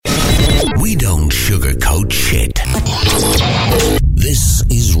We don't sugarcoat shit. This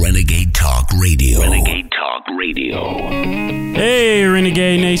is Renegade Talk Radio. Renegade Talk Radio. Hey,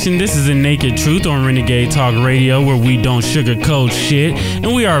 Renegade Nation. This is The Naked Truth on Renegade Talk Radio, where we don't sugarcoat shit.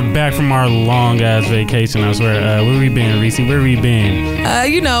 And we are back from our long-ass vacation, I swear. Where we been, Reese? Where we been?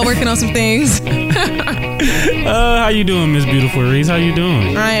 Working on some things. How you doing, Miss Beautiful Reese? How you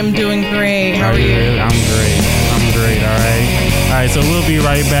doing? I am doing great. How are you? I'm great, all right? All right, so we'll be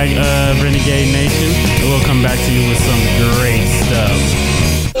right back, Renegade Nation, and we'll come back to you with some great stuff.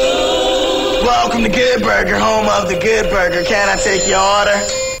 Welcome to Good Burger, home of the Good Burger. Can I take your order?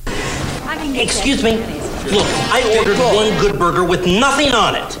 Excuse me. Look, I ordered one Good Burger with nothing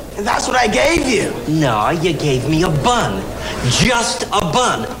on it. And that's what I gave you. No, you gave me a bun. Just a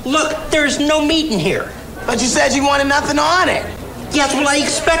bun. Look, there's no meat in here. But you said you wanted nothing on it. Yes, well, I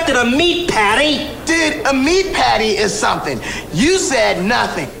expected a meat patty. Dude, a meat patty is something. You said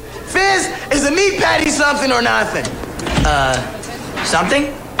nothing. Fizz, is a meat patty something or nothing?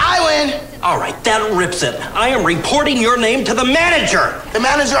 Something? I win. All right, that rips it. I am reporting your name to the manager. The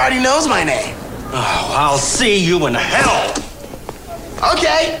manager already knows my name. Oh, I'll see you in hell.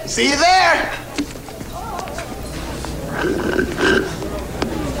 Okay, see you there.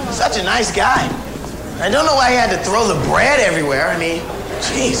 Such a nice guy. I don't know why he had to throw the bread everywhere. I mean,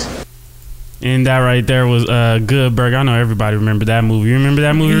 jeez. And that right there was Good Burger. I know everybody remember that movie. You remember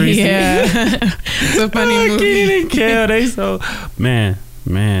that movie, Reese? Yeah. It's a funny movie. Kenan and Kel, they so... Man.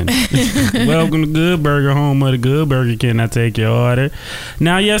 Welcome to Good Burger, home of the Good Burger. Can I take your order?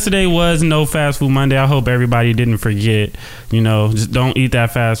 Now, yesterday was No Fast Food Monday. I hope everybody didn't forget. Just don't eat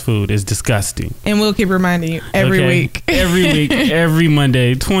that fast food. It's disgusting. And we'll keep reminding you every week. Every week, every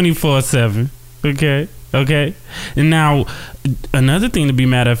Monday, 24/7. Okay. And now, another thing to be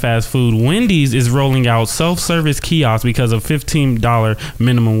mad at fast food, Wendy's is rolling out self-service kiosks because of $15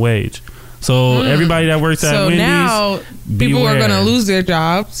 minimum wage. So everybody that works at Wendy's, now people are going to lose their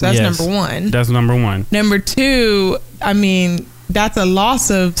jobs. That's number one. That's number one. Number two, I mean, that's a loss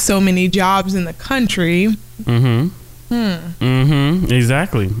of so many jobs in the country.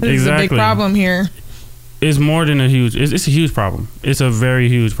 Exactly. This is a big problem here. It's more than it's a huge problem. It's a very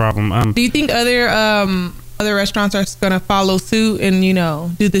huge problem. Do you think other restaurants are going to follow suit and,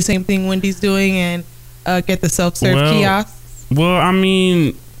 do the same thing Wendy's doing and get the self-serve kiosks? Well, I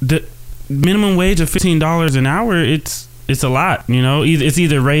mean, the minimum wage of $15 an hour, it's a lot, it's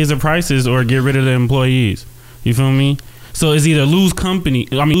either raise the prices or get rid of the employees. You feel me? So it's either lose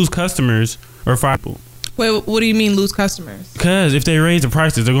customers or fire people. Wait, what do you mean lose customers? Because if they raise the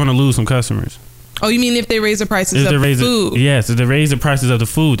prices, they're going to lose some customers. Oh, you mean if they raise the prices of the food? Yes, if they raise the prices of the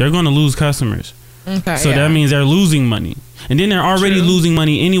food, they're going to lose customers. Okay. So that means they're losing money. And then they're already losing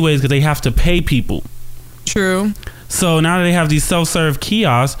money anyways because they have to pay people. True. So now that they have these self-serve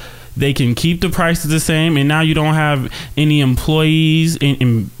kiosks, they can keep the prices the same, and now you don't have any employees,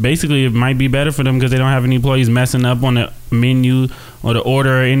 and basically it might be better for them because they don't have any employees messing up on the menu or the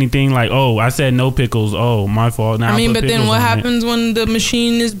order or anything like, oh, I said no pickles, oh, my fault. Now but then what happens when the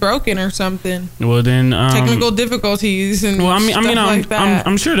machine is broken or something? Well, then technical difficulties and like that.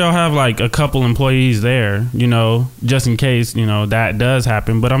 I'm sure they'll have like a couple employees there, just in case that does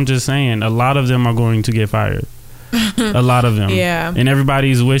happen. But I'm just saying, a lot of them are going to get fired. A lot of them. Yeah. And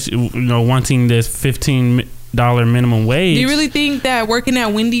everybody's wanting this $15 minimum wage. Do you really think that working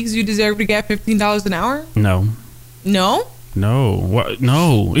at Wendy's you deserve to get $15 an hour? No. What?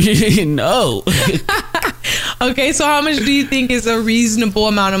 No. No. Okay, so how much do you think is a reasonable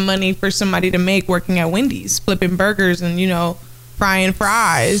amount of money for somebody to make working at Wendy's, flipping burgers and frying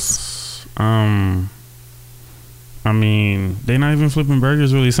fries? I mean, they're not even flipping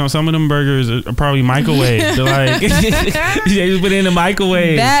burgers really. Some of them burgers are probably microwave. They're like, they just put it in the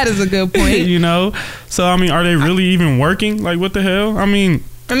microwave. That is a good point. So I mean, are they really even working? Like, what the hell? I mean,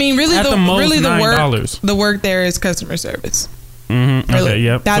 really, at the most, $9. The work there is customer service. Mm-hmm. Really, okay,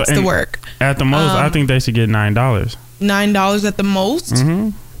 yep. That's the work. At the most, I think they should get $9. $9 at the most.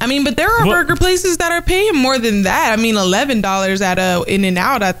 Mm-hmm. But there are burger places that are paying more than that. $11 at a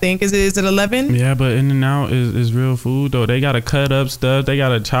In-N-Out, I think. Is it 11? Yeah, but In-N-Out is real food though. They gotta cut up stuff. They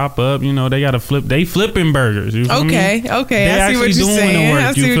gotta chop up. They gotta flip. They flipping burgers. You feel me? Okay. They I see what you're saying. Work,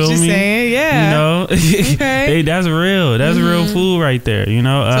 I see what you're saying. Yeah. Okay. That's real. That's real food right there.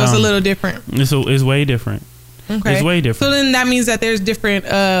 So it's a little different. It's way different. Okay. It's way different. So then that means that there's different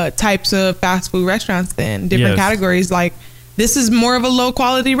types of fast food restaurants then, different categories. Like this is more of a low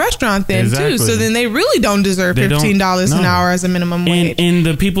quality restaurant then too. So then they really don't deserve $15 an hour as a minimum wage. And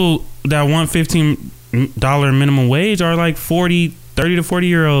the people that want $15 minimum wage are like 30 to 40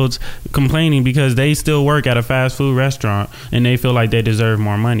 year olds complaining because they still work at a fast food restaurant and they feel like they deserve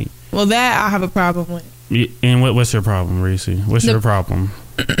more money. Well, that I have a problem with. And what's your problem, Reese? What's your problem?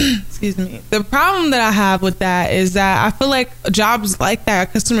 Excuse me. The problem that I have with that is that I feel like jobs like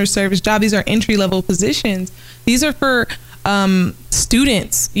that, customer service job, these are entry level positions. These are for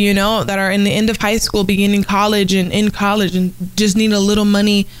students, you know, that are in the end of high school, beginning college and in college, and just need a little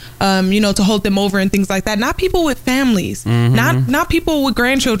money, you know, to hold them over and things like that. Not people with families, not people with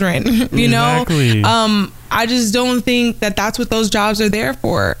grandchildren, you know. I just don't think that that's what those jobs are there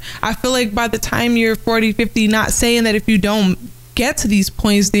for. I feel like by the time you're 40, 50, not saying that if you don't get to these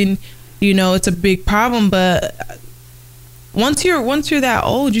points, then, you know, it's a big problem, but once you're that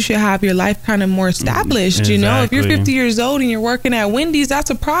old, you should have your life kind of more established. Exactly. You know, if you're 50 years old and you're working at Wendy's, that's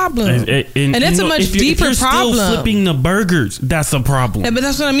a problem, and it's a much deeper problem. Still flipping the burgers, that's a problem. Yeah, but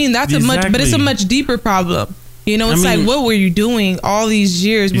that's what I mean. That's but it's a much deeper problem. You know, it's like, what were you doing all these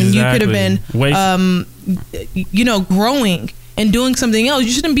years when you could have been, you know, growing and doing something else? You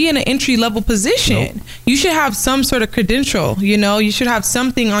shouldn't be in an entry level position. Nope. You should have some sort of credential. You know, you should have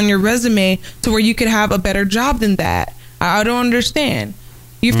something on your resume to where you could have a better job than that. I don't understand.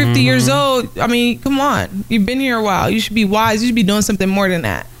 You're 50 years old. I mean, come on. You've been here a while. You should be wise. You should be doing something more than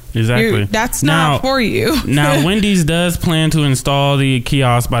that. Exactly. That's not for you. Now, Wendy's does plan to install the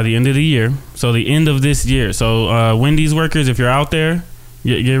kiosk by the end of the year. So the end of this year. So Wendy's workers, if you're out there,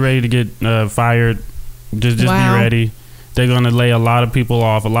 get ready to get fired. Just be ready. They're going to lay a lot of people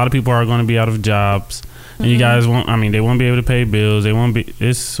off. A lot of people are going to be out of jobs. And you guys won't, I mean, they won't be able to pay bills. They won't be,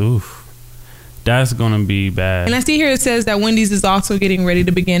 that's going to be bad. And I see here it says that Wendy's is also getting ready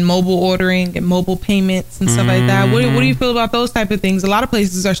to begin mobile ordering and mobile payments and stuff like that. What do you feel about those type of things? A lot of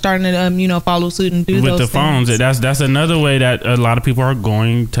places are starting to, you know, follow suit and do those things. With the phones, that's another way that a lot of people are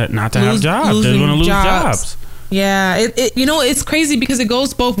going to not to have jobs. They're going to lose jobs. Yeah, it you know, it's crazy because it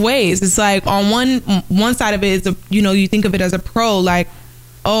goes both ways. It's like on one side of it is, you know, you think of it as a pro, like,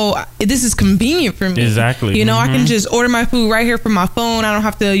 oh, this is convenient for me. Exactly. You know, I can just order my food right here from my phone. I don't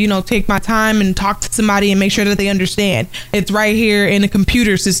have to, you know, take my time and talk to somebody and make sure that they understand. It's right here in a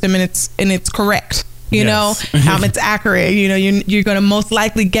computer system, and it's correct. You know, it's accurate. You know, you're going to most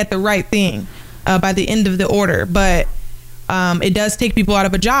likely get the right thing by the end of the order. But it does take people out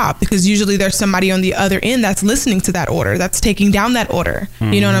of a job because usually there's somebody on the other end that's listening to that order, that's taking down that order.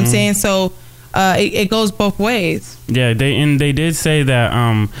 You know what I'm saying? So it goes both ways. Yeah, they did say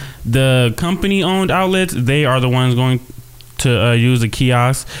that the company-owned outlets, they are the ones going to use the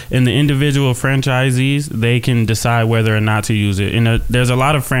kiosk, and the individual franchisees, they can decide whether or not to use it. And there's a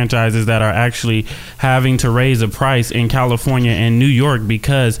lot of franchises that are actually having to raise the price in California and New York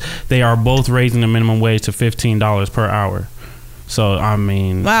because they are both raising the minimum wage to $15 per hour. So, I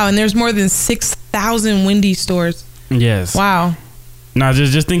mean... Wow, and there's more than 6,000 Wendy's stores. Yes. Wow. Now,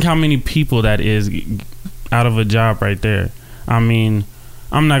 just think how many people that is out of a job right there. I mean,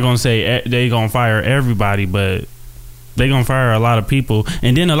 I'm not going to say they going to fire everybody, but they going to fire a lot of people.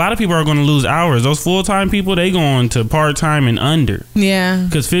 And then a lot of people are going to lose hours. Those full-time people, they going to part-time and under. Yeah.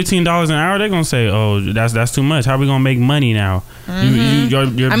 Because $15 an hour, they're going to say, oh, that's too much. How are we going to make money now? Your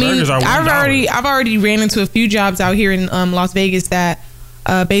burgers are $1. I've already ran into a few jobs out here in Las Vegas that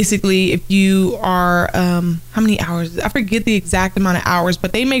basically, if you are how many hours, I forget the exact amount of hours,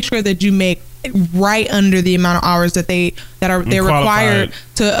 but they make sure that you make right under the amount of hours that they're required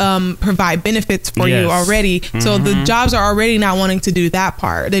to provide benefits for you already. So the jobs are already not wanting to do that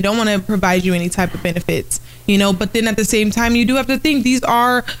part. They don't want to provide you any type of benefits, you know. But then at the same time, you do have to think these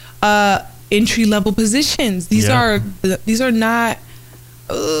are entry level positions. These are not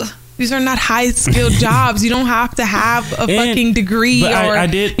high skilled jobs. You don't have to have a fucking degree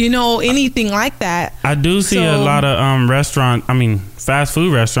you know, anything like that. I do see a lot of fast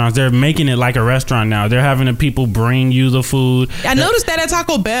food restaurants. They're making it like a restaurant now. They're having the people bring you the food. I noticed that at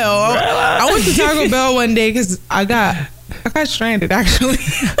Taco Bell. I went to Taco Bell one day because I got stranded, actually.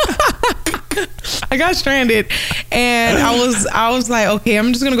 I got stranded, and I was like, okay,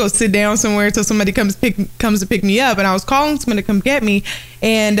 I'm just gonna go sit down somewhere until somebody comes to pick me up. And I was calling somebody to come get me,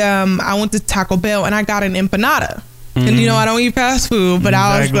 and I went to Taco Bell and I got an empanada. And you know, I don't eat fast food, but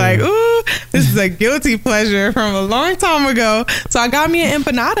I was like, ooh, this is a guilty pleasure from a long time ago. So I got me an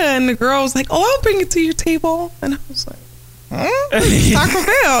empanada, and the girl was like, oh, I'll bring it to your table. And I was like, Taco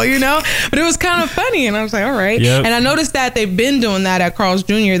Bell, you know. But it was kind of funny, and I was like, all right. And I noticed that they've been doing that at Carl's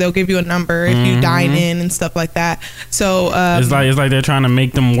Jr. They'll give you a number if you dine in and stuff like that. So it's like they're trying to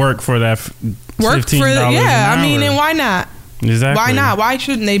make them work for that $15 an hour. I mean, and why not? Exactly. Why not? Why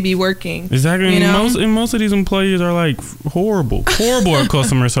shouldn't they be working? Exactly. You know? Most of these employees are like horrible at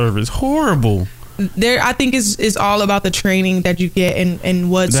customer service. Horrible. I think is all about the training that you get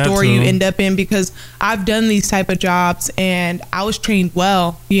and what store you end up in, because I've done these type of jobs and I was trained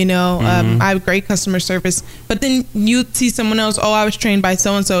well, you know. I have great customer service, but then you see someone else, I was trained by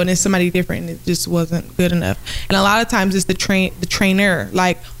so and so, and it's somebody different, and it just wasn't good enough. And a lot of times it's the trainer,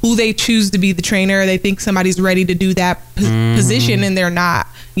 like who they choose to be the trainer. They think somebody's ready to do that position, and they're not.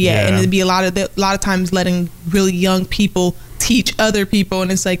 And it'd be a lot of times letting really young people teach other people,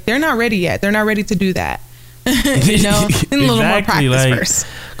 and it's like they're not ready yet. They're not ready to do that. You know, a little more practice first.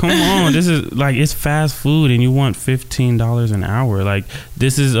 Come on, this is like, it's fast food and you want $15 an hour. Like,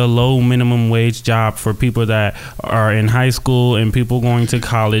 this is a low minimum wage job for people that are in high school and people going to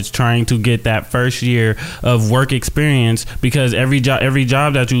college trying to get that first year of work experience, because every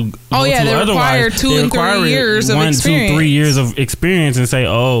job that you go to, they require 2 and 3 years of experience. 1, 2, 3 years of experience, and say,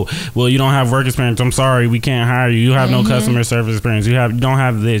 well, you don't have work experience, I'm sorry, we can't hire you. You have no customer service experience. You don't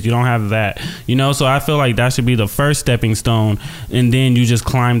have this, you don't have that. You know, so I feel like that should be the first stepping stone, and then you just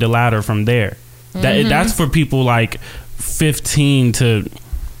climb the ladder from there. That's for people like 15 to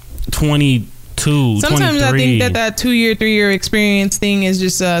 22. Sometimes 23. I think that 2 year, 3 year experience thing is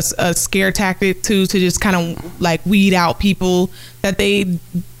just a scare tactic too, to just kind of like weed out people that they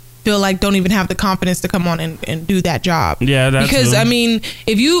feel like don't even have the confidence to come on and do that job. Yeah, that's because true.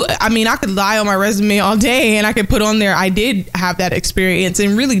 I could lie on my resume all day and I could put on there I did have that experience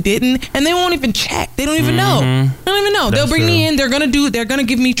and really didn't, and they won't even check. They don't even know. They don't even know. They'll bring me in. They're gonna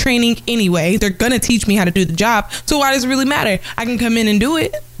give me training anyway. They're gonna teach me how to do the job. So why does it really matter? I can come in and do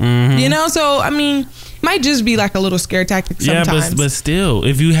it. You know. So I mean, might just be like a little scare tactic sometimes. Yeah, but still,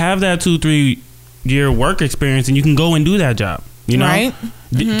 if you have that 2-3 year work experience and you can go and do that job, you know. Right.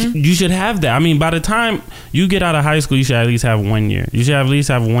 You should have that. I mean, by the time you get out of high school, you should at least have 1 year. You should at least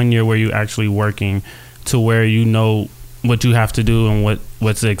have 1 year where you're actually working, to where you know what you have to do and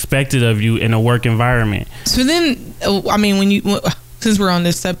what's expected of you in a work environment. So then, I mean, since we're on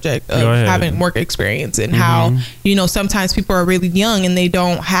this subject of having work experience and how, you know, sometimes people are really young and they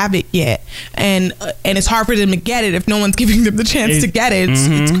don't have it yet, and it's hard for them to get it if no one's giving them the chance to get it.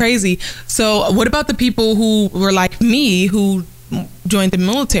 It's crazy. So what about the people who were like me, who joined the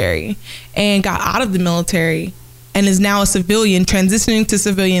military and got out of the military and is now a civilian, transitioning to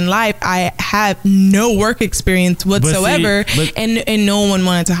civilian life? I have no work experience whatsoever, and no one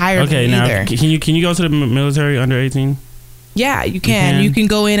wanted to hire me either. Can you go to the military under 18? Yeah, you can. You can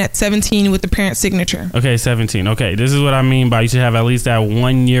go in at 17 with the parent signature. Okay, 17. Okay, this is what I mean by you should have at least that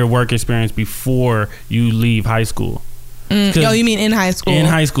 1 year work experience before you leave high school. You mean in high school? In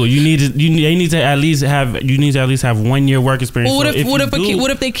high school, you need to at least have 1 year work experience. Well,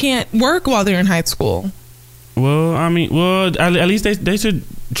 what if they can't work while they're in high school? Well, I mean, at least they should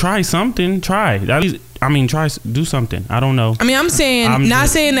try something. Try do something. I don't know. I mean, I'm saying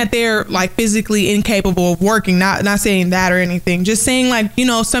saying that they're like physically incapable of working. Not saying that or anything. Just saying, like, you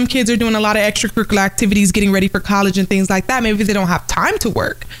know, some kids are doing a lot of extracurricular activities, getting ready for college and things like that. Maybe they don't have time to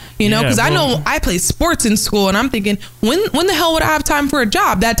work. You know, because I know I played sports in school, and I'm thinking, when the hell would I have time for a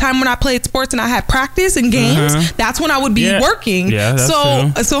job? That time when I played sports and I had practice and games, that's when I would be working. Yeah, that's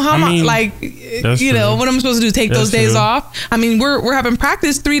true. So how am I, like, you know, what am I supposed to do? Take those days off? I mean, we're having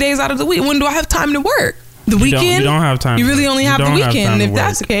practice 3 days out of the week. When do I have time to work? The weekend? You don't have time. You really only have the weekend if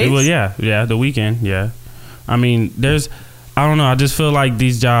that's the case. Well, yeah, the weekend, yeah. I mean, I don't know. I just feel like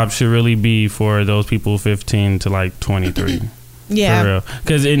these jobs should really be for those people 15 to like 23. Yeah, for real.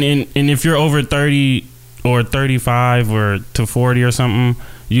 Because and if you're over 30 or 35 or to 40 or something,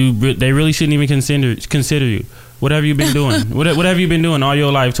 they really shouldn't even consider you. What have you been doing? what have you been doing all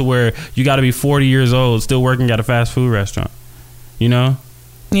your life to where you got to be 40 years old still working at a fast food restaurant? You know?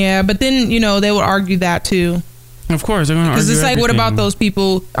 Yeah, but then, you know, they would argue that too. Of course, they're going to argue. Because it's like, what about those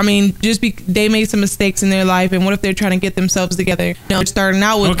people? I mean, they made some mistakes in their life, and what if they're trying to get themselves together? You know, starting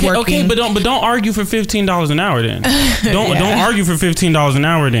out with working. Okay, but don't argue for $15 an hour then. Don't argue for $15 an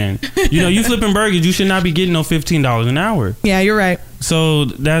hour then. You know, you flipping burgers, you should not be getting no $15 an hour. Yeah, you're right. So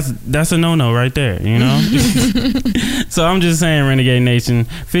that's a no-no right there, you know? So I'm just saying, Renegade Nation,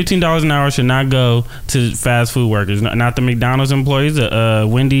 $15 an hour should not go to fast food workers, not the McDonald's employees,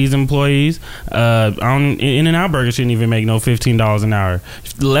 Wendy's employees. In-N-Out Burger shouldn't even make no $15 an hour.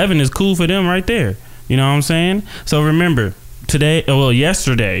 11 is cool for them right there. You know what I'm saying? So remember,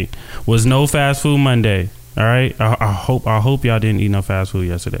 yesterday was No Fast Food Monday. All right? I hope y'all didn't eat no fast food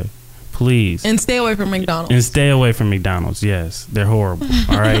yesterday. Please. And stay away from McDonald's. Yes, they're horrible.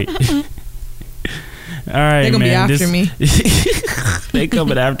 All right. All right, they're gonna be after me. They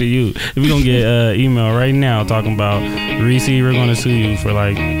coming after you. We're gonna get email right now talking about Reese. We're gonna sue you for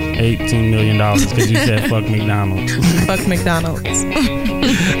like $18 million because you said fuck McDonald's. Fuck McDonald's.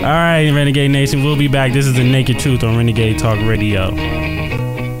 All right, Renegade Nation, we'll be back. This is The Naked Truth on Renegade Talk Radio.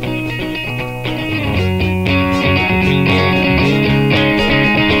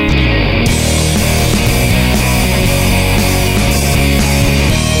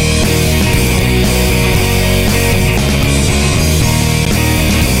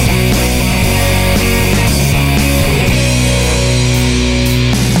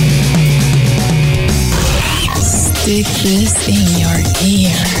 Stick this in your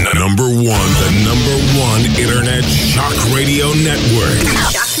ear. The number one internet shock radio network.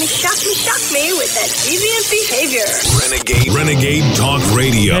 Shock me with that deviant behavior. Renegade Talk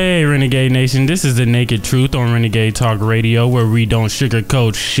Radio. Hey, Renegade Nation, this is The Naked Truth on Renegade Talk Radio, where we don't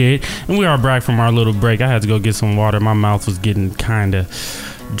sugarcoat shit. And we are back from our little break. I had to go get some water. My mouth was getting kind of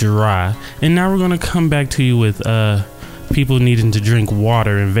dry. And now we're going to come back to you with people needing to drink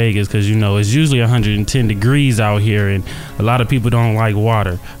water in Vegas, because you know it's usually 110 degrees out here and a lot of people don't like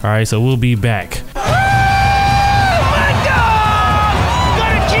water. All right, so we'll be back. Oh my God!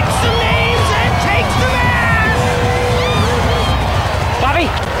 Gonna kick some names and take some ass!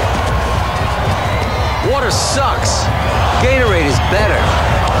 Bobby? Water sucks. Gatorade is better.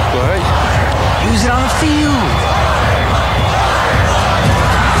 What? Use it on the field.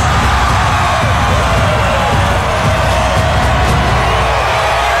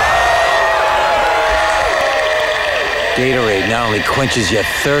 Gatorade not only quenches your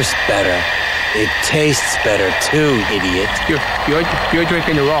thirst better, it tastes better too, idiot. You're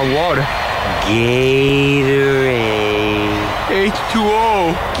drinking the wrong water. Gatorade.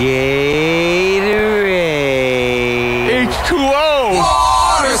 H2O. Gatorade. H2O.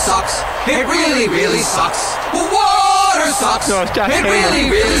 Water sucks. It really, really sucks. Water sucks. No, stop it saying really,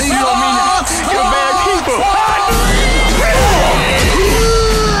 that. really You don't mean that. sucks. You're bad people.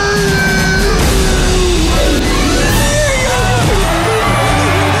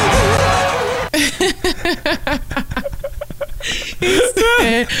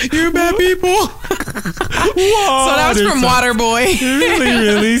 You're bad people. So that was from Waterboy. It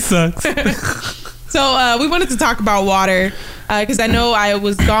really sucks. So we wanted to talk about water because I know I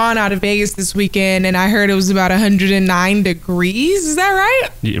was gone out of Vegas this weekend and I heard it was about 109 degrees. Is that right?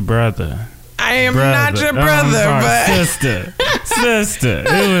 Yeah, brother. I am not your brother, but sister. It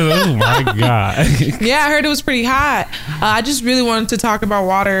was, oh my God. Yeah, I heard it was pretty hot. I just really wanted to talk about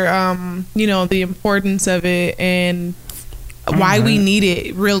water. You know, the importance of it and why we need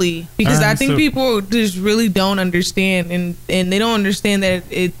it, really, because I think people just really don't understand, and they don't understand that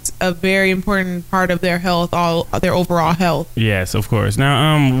it's a very important part of their health, their overall health. Yes, of course.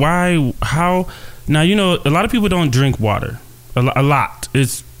 Now, now, you know, a lot of people don't drink water. A lot.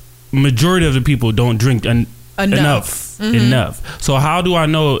 It's majority of the people don't drink enough. So how do I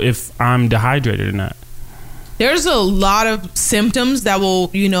know if I'm dehydrated or not? There's a lot of symptoms that will,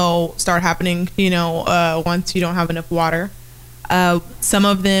 you know, start happening, you know, once you don't have enough water. Some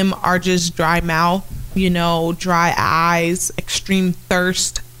of them are just dry mouth, you know, dry eyes, extreme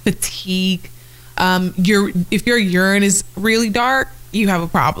thirst, fatigue. If your urine is really dark, you have a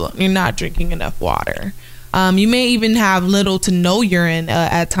problem. You're not drinking enough water. You may even have little to no urine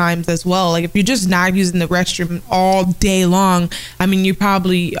at times as well. Like if you're just not using the restroom all day long, I mean, you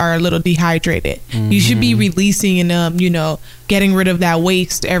probably are a little dehydrated. Mm-hmm. You should be releasing and, you know, getting rid of that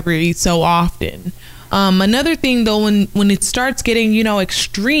waste every so often. Another thing though, when it starts getting, you know,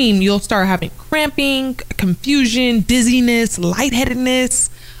 extreme, you'll start having cramping, confusion, dizziness, lightheadedness,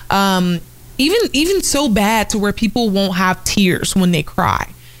 even so bad to where people won't have tears when they cry.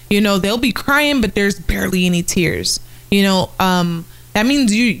 You know, they'll be crying, but there's barely any tears. You know, that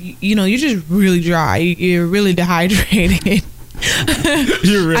means you know, you're just really dry. You're really dehydrated.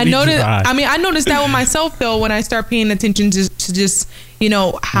 You're really dry. I noticed that with myself though, when I start paying attention to just, you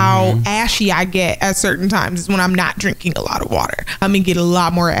know, how ashy I get at certain times is when I'm not drinking a lot of water. I'm gonna get a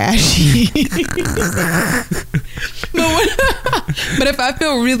lot more ashy. But if I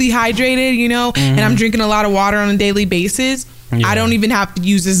feel really hydrated, you know, and I'm drinking a lot of water on a daily basis, I don't even have to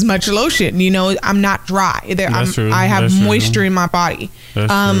use as much lotion. You know, I'm not dry. I have moisture in my body.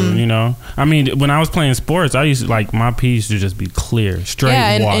 That's true. You know, I mean, when I was playing sports, I used to, like, my pee used to just be clear,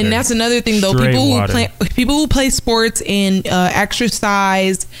 straight water. And that's another thing though. People who play sports and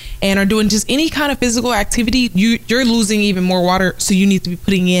exercise and are doing just any kind of physical activity, you're losing even more water. So you need to be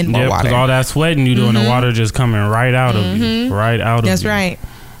putting in more water. Because all that sweating you doing, the water just coming right out of you, right out of you. That's right.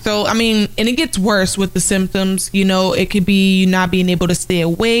 So, I mean, and it gets worse with the symptoms. You know, it could be you not being able to stay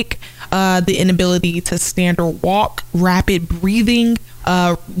awake, the inability to stand or walk, rapid breathing,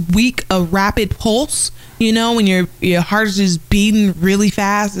 rapid pulse, You know, when your heart is just beating really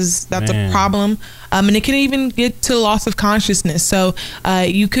fast, that's a problem. And it can even get to loss of consciousness. So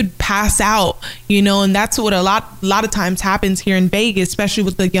you could pass out, you know, and that's what a lot of times happens here in Vegas, especially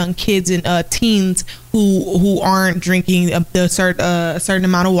with the young kids and teens who aren't drinking a certain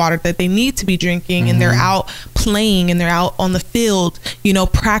amount of water that they need to be drinking, and they're out playing and they're out on the field, you know,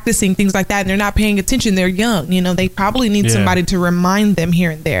 practicing things like that, and they're not paying attention. They're young, you know, they probably need somebody to remind them here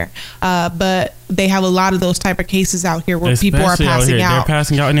and there. But they have a lot of those type of cases out here where people are passing out. They're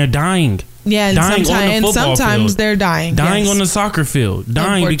passing out and they're dying. Yeah, and sometimes they're dying. Dying on the soccer field.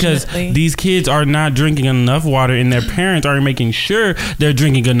 Dying because these kids are not drinking enough water, and their parents aren't making sure they're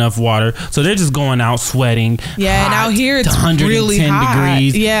drinking enough water. So they're just going out sweating. Yeah, and out here it's 110 really hot.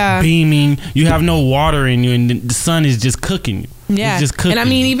 Degrees, beaming. You have no water in you, and the sun is just cooking you. Yeah, it's just cooking. And I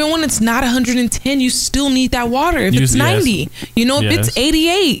mean, even when it's not 110, you still need that water. If it's 90, you know, if it's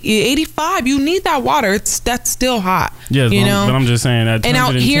 88, 85, you need that water. That's still hot. Yeah, you know. But I'm just saying that. And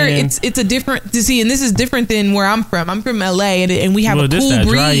out here, it's a different. To see, and this is different than where I'm from. I'm from LA, and we have a cool breeze.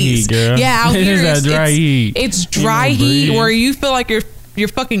 Dry heat, girl. Yeah, out here it's dry heat. It's dry heat where you feel like you're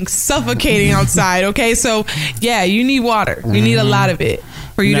fucking suffocating outside. Okay, so yeah, you need water. You need a lot of it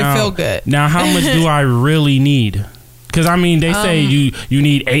for you to feel good. Now, how much do I really need? Because I mean, they say you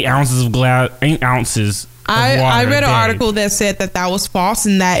need 8 ounces of water. I read an article that said that was false,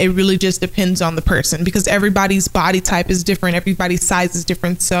 and that it really just depends on the person, because everybody's body type is different, everybody's size is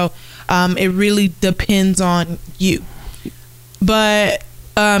different, so it really depends on you. But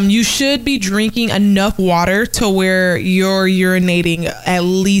you should be drinking enough water to where you're urinating at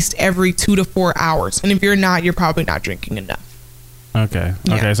least every 2 to 4 hours, and if you're not, you're probably not drinking enough. Okay.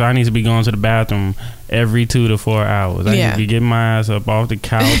 So I need to be going to the bathroom every 2 to 4 hours. I need to be getting my ass up off the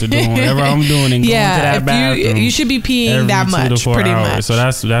couch or doing whatever I'm doing and going to that bathroom. You should be peeing that much, 2 to 4 pretty hours. Much. So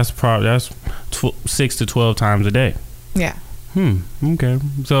that's 6 to 12 times a day. Yeah. Okay.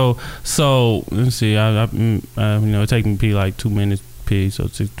 So let's see. I it takes me pee like 2 minutes. So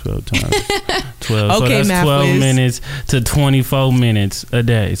 6, 12 times 12. Okay, so that's 12 whiz. minutes to 24 minutes a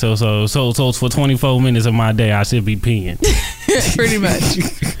day. So for 24 minutes of my day, I should be peeing. Pretty much.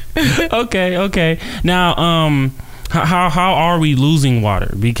 Okay. Now, how are we losing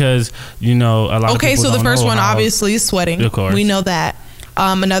water? Because you know a lot. Okay, of people so the first one obviously is sweating. Of course, we know that.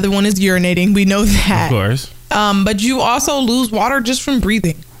 Another one is urinating. We know that. Of course. But you also lose water just from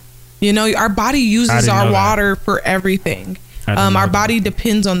breathing. You know, our body uses our water for everything. Our body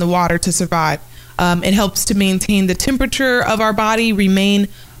depends on the water to survive. It helps to maintain the temperature of our body, remove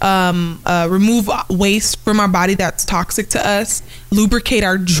waste from our body that's toxic to us, lubricate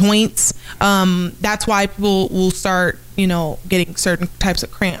our joints. That's why people will start, you know, getting certain types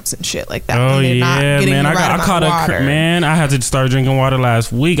of cramps and shit like that. Oh when they're yeah, not getting man! the right I caught water. I had to start drinking water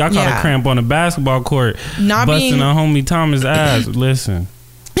last week. I caught a cramp on the basketball court, busting a homie Thomas' ass. Listen.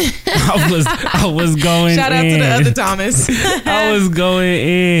 I was going Shout out in. to the other Thomas. I was going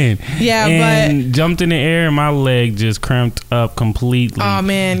in. Yeah, and jumped in the air and my leg just cramped up completely. Oh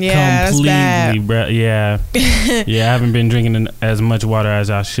man, yeah, completely, that's bad. Bro. Yeah. I haven't been drinking as much water as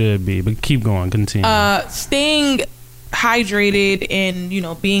I should be, but keep going, continue. Staying hydrated and, you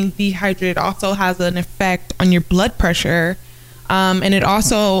know, being dehydrated also has an effect on your blood pressure, and it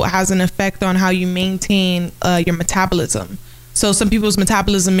also has an effect on how you maintain your metabolism. So some people's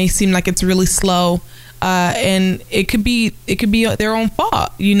metabolism may seem like it's really slow, and it could be their own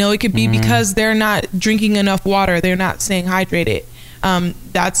fault. You know, it could be because they're not drinking enough water. They're not staying hydrated.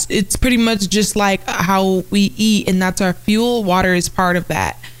 It's pretty much just like how we eat, and that's our fuel. Water is part of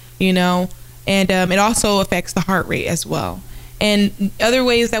that, you know, and it also affects the heart rate as well. And other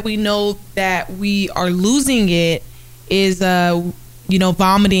ways that we know that we are losing it is, you know,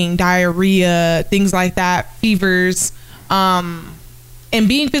 vomiting, diarrhea, things like that, fevers. And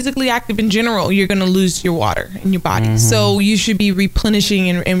being physically active in general, you're going to lose your water in your body. So you should be replenishing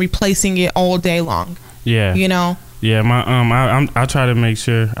and replacing it all day long. Yeah. You know? Yeah, I try to make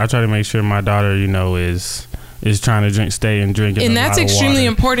sure my daughter, you know, is trying to stay and drink. And that's extremely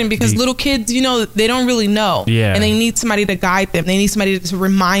important because little kids, you know, they don't really know. Yeah. And they need somebody to guide them. They need somebody to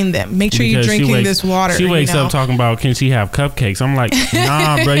remind them. Make sure you're drinking this water. She wakes up talking about, can she have cupcakes? I'm like,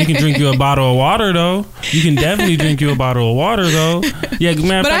 nah, bro, you can drink you a bottle of water, though. You can definitely drink you a bottle of water, though. Yeah,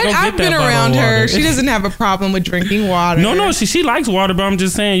 man, but I've been around her. She doesn't have a problem with drinking water. No, she likes water, but I'm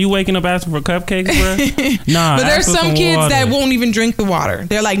just saying, you waking up asking for cupcakes, bro? Nah. But there's some kids that won't even drink the water.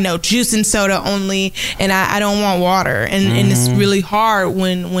 They're like, no, juice and soda only, and I don't want water. And it's really hard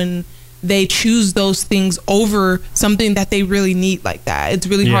when they choose those things over something that they really need like that. It's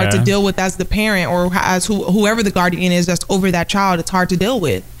really hard to deal with as the parent or as whoever the guardian is that's over that child. It's hard to deal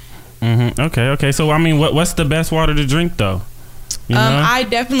with. Okay. So I mean, what's the best water to drink though? You know? I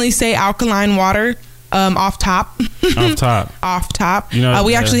definitely say alkaline water. Off top. Off top. You know,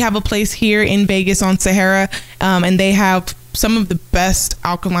 we actually have a place here in Vegas on Sahara, and they have some of the best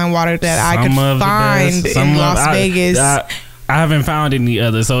alkaline water that I could find in Las Vegas. I haven't found any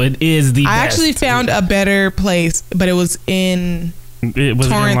other, so it is the best. I actually found a better place, but it was in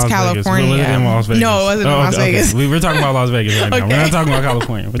Torrance, California. Was it in Las Vegas? No, it wasn't in Las Vegas. We're talking about Las Vegas right now. We're not talking about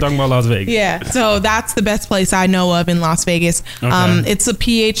California. We're talking about Las Vegas. Yeah, so that's the best place I know of in Las Vegas. It's a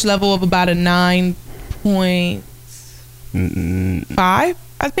pH level of about a 9.5,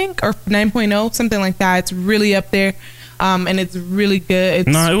 I think, or 9.0, something like that. It's really up there. And it's really good.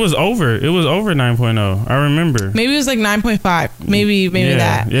 No, it was over 9.0. I remember. Maybe it was like 9.5. Maybe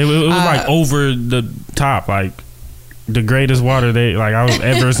that. It was like over the top, like the greatest water I was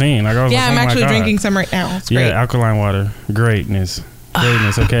ever seen. Like I was I'm actually drinking some right now. It's great. Yeah, alkaline water, greatness.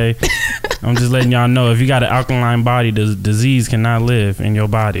 Okay. I'm just letting y'all know, if you got an alkaline body, the disease cannot live in your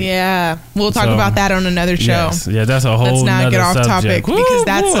body. Yeah, we'll talk about that on another show. Yes. Yeah, that's a whole. Let's not get off topic because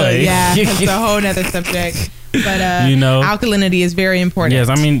that's a whole nother subject. But alkalinity is very important. Yes,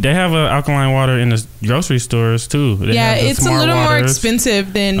 I mean they have alkaline water in the grocery stores too. It's a little more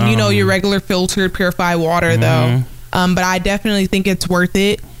expensive than your regular filtered purified water though. But I definitely think it's worth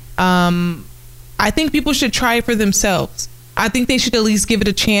it. I think people should try it for themselves. I think they should at least give it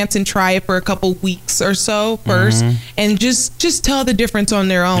a chance and try it for a couple weeks or so first, and just tell the difference on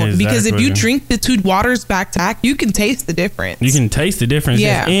their own. Exactly. Because if you drink the two waters back to back, you can taste the difference. You can taste the difference,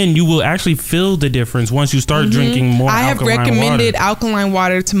 yes, and you will actually feel the difference once you start drinking more. I have recommended alkaline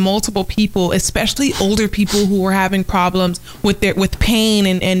water to multiple people, especially older people who are having problems with pain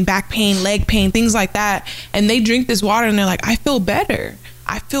and back pain, leg pain, things like that, and they drink this water and they're like, I feel better.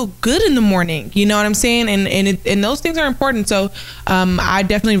 I feel good in the morning. You know what I'm saying? And those things are important. So I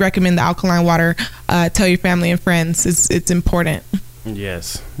definitely recommend the alkaline water. Tell your family and friends. It's important.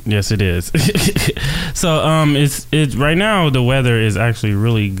 Yes, it is. So it's right now the weather is actually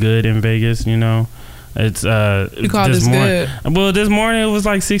really good in Vegas. You know, it's you call this good? Well, this morning it was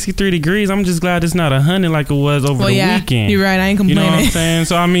like 63 degrees. I'm just glad it's not 100 like it was over the weekend. You're right. I ain't complaining. You know what I'm saying?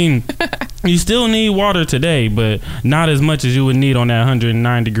 So I mean. You still need water today, but not as much as you would need on that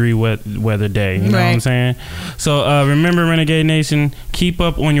 109 degree weather day. You know what I'm saying? So remember, Renegade Nation, keep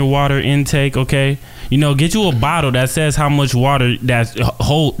up on your water intake, okay? You know, get you a bottle that says how much water that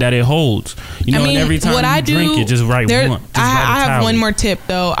it holds. You know, and every time you drink it, just write one. I have one more tip,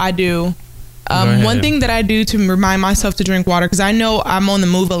 though. I do. One thing that I do to remind myself to drink water, because I know I'm on the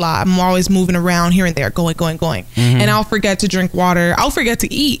move a lot. I'm always moving around here and there, going. And I'll forget to drink water. I'll forget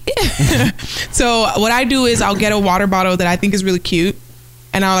to eat. So what I do is I'll get a water bottle that I think is really cute.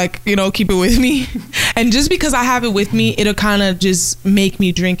 And I'll keep it with me. And just because I have it with me, it'll kind of just make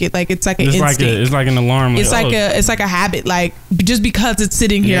me drink it. Like it's like an instinct. It's like an alarm. It's like a habit. Like just because it's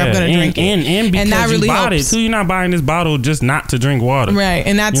sitting here, I'm gonna drink it. And because that really helps. It, so you're not buying this bottle just not to drink water. Right.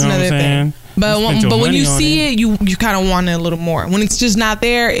 And that's another thing. But when you see it, you kind of want it a little more. When it's just not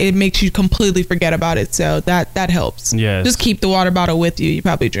there, it makes you completely forget about it. So that helps. Yeah. Just keep the water bottle with you. You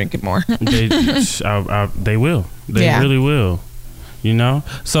probably drink it more. They will. They really will. You know?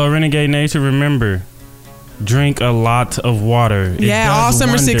 So Renegade Nation, remember, drink a lot of water. All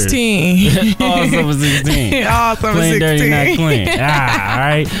summer 16. All summer 16. All summer Clean, 16. dirty, not clean. All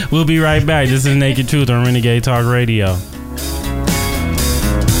right. We'll be right back. This is Naked Truth on Renegade Talk Radio.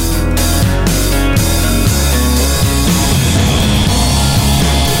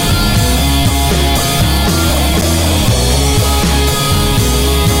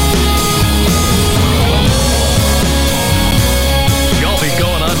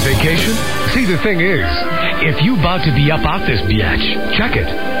 See, the thing is, if you about to be up out this biatch, check it.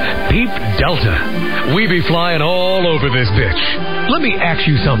 Peep Delta. We be flying all over this bitch. Let me ask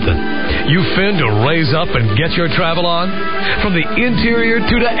you something. You finna raise up and get your travel on? From the interior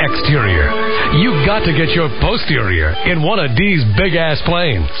to the exterior. You got to get your posterior in one of these big-ass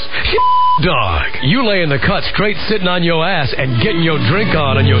planes. Dog, you lay in the cut straight sitting on your ass and getting your drink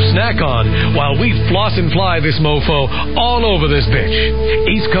on and your snack on while we floss and fly this mofo all over this bitch.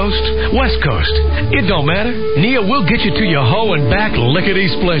 East Coast, West Coast, it don't matter. Nia will get you to your hoe and back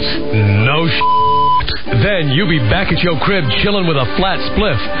lickety-splits. No Then you be back at your crib chilling with a flat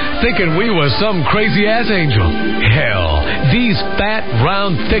spliff, thinking we was some crazy-ass angel. Hell, these fat,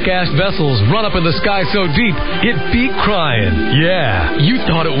 round, thick-ass vessels run up in the sky so deep, it be crying. Yeah, you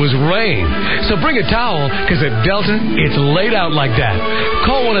thought it was rain. So bring a towel, because at Delta, it's laid out like that.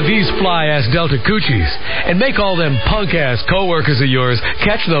 Call one of these fly-ass Delta coochies, and make all them punk-ass co-workers of yours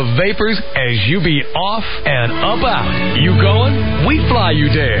catch the vapors as you be off and about. You going? We fly you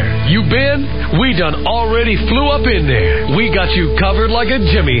there. You been? We done already flew up in there. We got you covered like a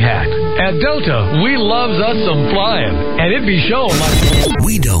Jimmy hat. At Delta, we loves us some flying, and it be showing like...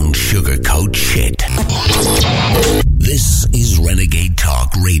 We don't sugarcoat shit. This is Renegade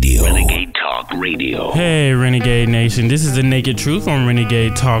Talk Radio. Renegade Talk Radio. Hey, Renegade Nation. This is the Naked Truth on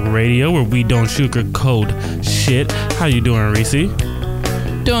Renegade Talk Radio, where we don't sugarcoat shit. How you doing, Reese?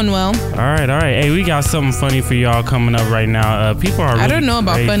 Doing well. All right. Hey, we got something funny for y'all coming up right now. People are really, I don't know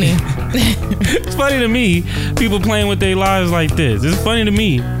about funny. It's funny to me. People playing with their lives like this. It's funny to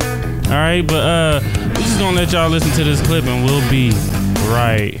me. All right, but we're just gonna let y'all listen to this clip, and we'll be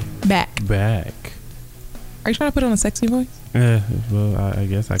right back. Are you trying to put on a sexy voice? Yeah. Well, I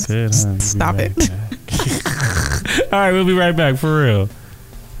guess I could. Huh? Stop it. All right, we'll be right back for real.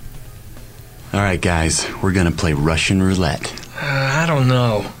 All right, guys, we're gonna play Russian roulette. I don't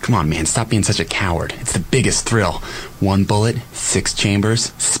know. Come on, man, stop being such a coward. It's the biggest thrill. 1 bullet, 6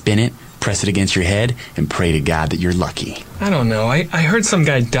 chambers, spin it, press it against your head, and pray to God that you're lucky. I don't know. I heard some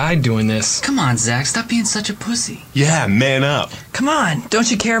guy died doing this. Come on, Zach, stop being such a pussy. Yeah, man up. Come on,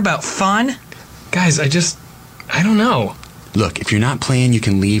 don't you care about fun? Guys, I don't know. Look, if you're not playing, you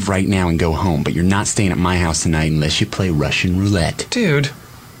can leave right now and go home, but you're not staying at my house tonight unless you play Russian roulette. Dude,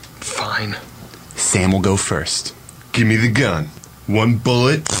 fine. Sam will go first. Give me the gun. 1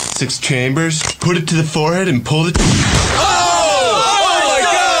 bullet, 6 chambers, put it to the forehead and pull the... Oh my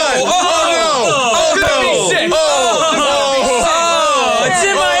God! It's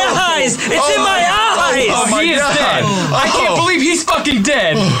in my eyes! It's in my eyes! He is dead! I can't believe he's fucking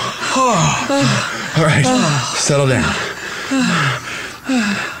dead! All right, settle down.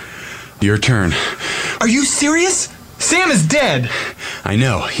 Your turn. Are you serious? Sam is dead! I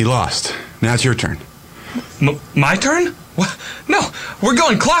know, he lost. Now it's your turn. My turn? What? No, we're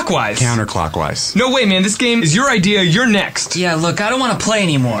going clockwise. Counterclockwise. No way, man. This game is your idea. You're next. Yeah, look, I don't want to play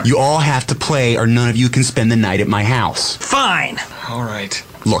anymore. You all have to play or none of you can spend the night at my house. Fine. All right.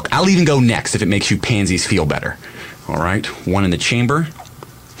 Look, I'll even go next if it makes you pansies feel better. All right, 1 in the chamber,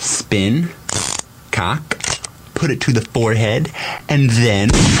 spin, cock, put it to the forehead, and then...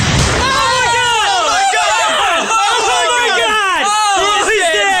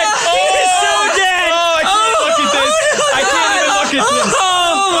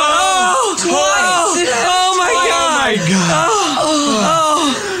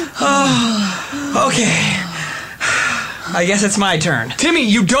 Okay. I guess it's my turn. Timmy,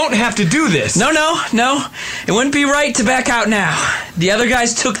 you don't have to do this. No. It wouldn't be right to back out now. The other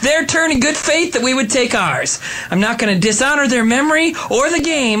guys took their turn in good faith that we would take ours. I'm not going to dishonor their memory or the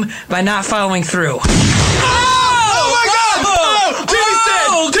game by not following through. Oh my God! Oh, Timmy's dead!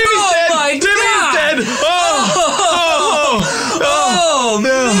 Timmy's dead! Oh,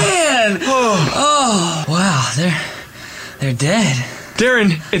 man! Oh, wow, they're dead.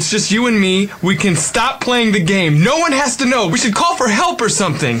 Darren, it's just you and me. We can stop playing the game. No one has to know. We should call for help or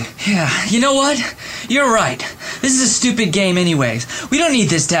something. Yeah, you know what? You're right. This is a stupid game anyways. We don't need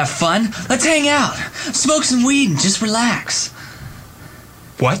this to have fun. Let's hang out. Smoke some weed and just relax.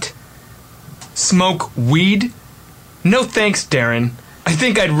 What? Smoke weed? No thanks, Darren. I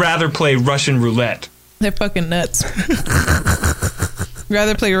think I'd rather play Russian roulette. They're fucking nuts.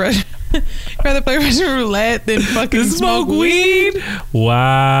 Rather play Russian roulette than fucking smoke weed.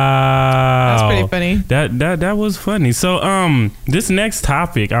 Wow, that's pretty funny. That was funny. So this next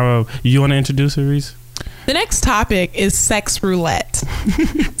topic, you want to introduce it, Reese? The next topic is sex roulette.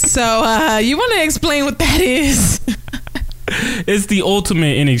 So you want to explain what that is? It's the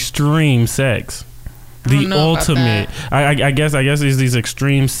ultimate in extreme sex. The ultimate. I guess it's these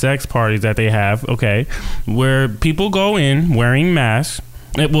extreme sex parties that they have. Okay, where people go in wearing masks.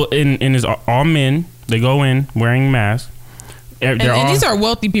 And it's all men. They go in wearing masks. And these are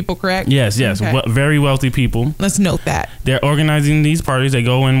wealthy people, correct? Yes. Okay. Very wealthy people. Let's note that. They're organizing these parties. They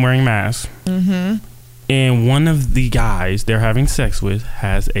go in wearing masks. Mm-hmm. And one of the guys they're having sex with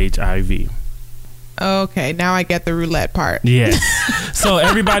has HIV. Okay, now I get the roulette part. Yes.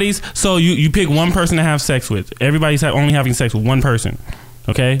 So you pick one person to have sex with. Everybody's only having sex with one person.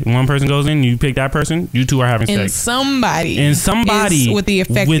 Okay, one person goes in, you pick that person, you two are having sex. And somebody is with the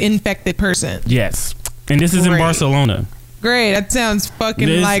infected person. Yes. And this is in Barcelona. Great. That sounds fucking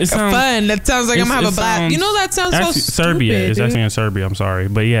fun. That sounds like I'm gonna have a blast. You know, that sounds so stupid. Serbia. It's actually in Serbia. I'm sorry,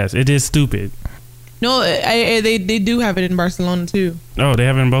 but yes, it is stupid. No, they do have it in Barcelona too. Oh, they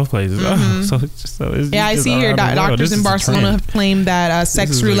have it in both places. Mm-hmm. I see here doctors in Barcelona have claimed that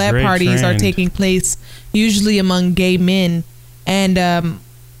sex roulette parties are taking place usually among gay men. And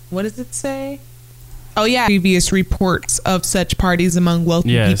what does it say? Oh yeah, previous reports of such parties among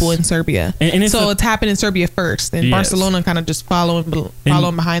wealthy people in Serbia. And so it's happened in Serbia first, and Barcelona kind of just following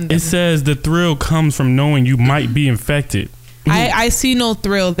behind them. It says the thrill comes from knowing you might be infected. I see no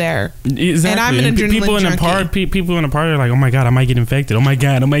thrill there. Exactly. And I'm an adrenaline people in junkie. People in the party are like, oh my god, I might get infected. Oh my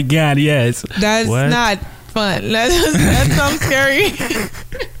god, yes. That's not fun. That sounds scary.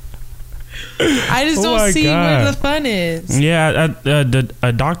 I just don't see where the fun is. Yeah,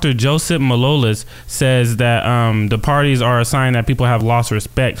 Dr. Joseph Malolis says that the parties are a sign that people have lost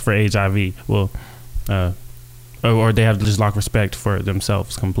respect for HIV. Well, or they have just lost respect for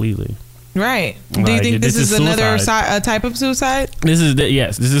themselves completely. Right. Do you think this is another type of suicide? This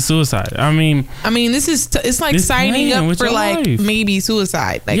is suicide. I mean, it's like signing up for like maybe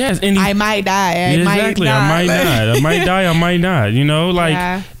suicide. Like, yes, and I might die. I might die. I might not. You know,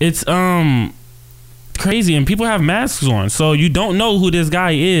 like it's crazy, and people have masks on, so you don't know who this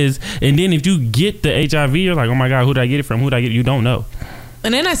guy is. And then if you get the HIV, you're like, oh my god, who did I get it from? Who did I get it? You don't know.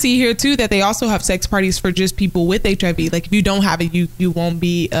 And then I see here too that they also have sex parties for just people with HIV. Like if you don't have it, you won't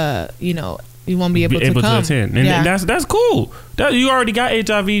be you won't be able to come. Attend. And that's cool. You already got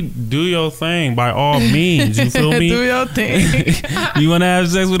HIV. Do your thing by all means. You feel me? Do your thing. You want to have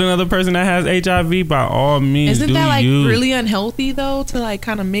sex with another person that has HIV? By all means. Isn't that like really unhealthy though, to like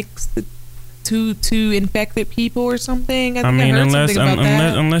kind of mix the two infected people or something? I mean, unless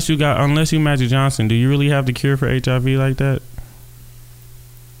you Magic Johnson, do you really have the cure for HIV like that?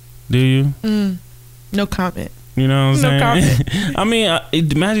 Do you? No comment. You know what I'm saying? Comment. I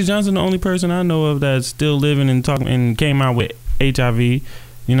mean, Magic Johnson, the only person I know of that's still living and talking and came out with HIV. You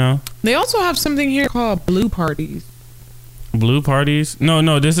know. They also have something here called blue parties. Blue parties?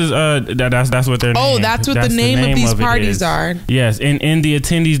 No. This is that's what they're. Oh, that's what the name of these parties are. Yes, and the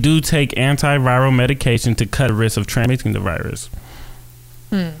attendees do take antiviral medication to cut the risk of transmitting the virus.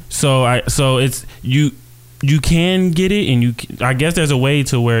 So it's you can get it, and I guess there's a way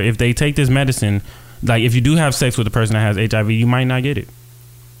to where if they take this medicine, like if you do have sex with a person that has HIV, you might not get it.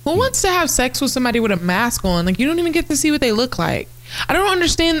 Who wants to have sex with somebody with a mask on? Like you don't even get to see what they look like. I don't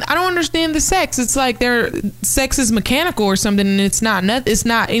understand the sex. It's like their sex is mechanical or something, and it's not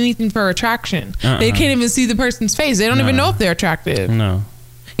anything for attraction. They can't even see the person's face. They don't even know if they're attractive. No.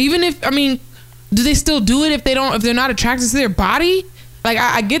 Even if, do they still do it if they're not attracted to their body? Like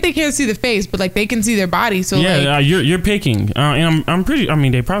I get they can't see the face, but like they can see their body. So you're picking, and I'm pretty. I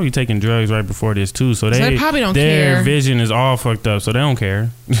mean, they probably taking drugs right before this too, so they probably don't care. Their vision is all fucked up, so they don't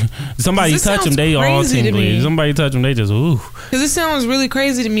care. Somebody touch them, they all tingly. Somebody touch them, they just ooh. Because this sounds really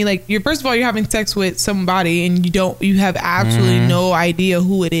crazy to me. Like first of all, you're having sex with somebody, and you have absolutely no idea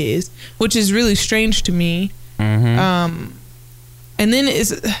who it is, which is really strange to me. And then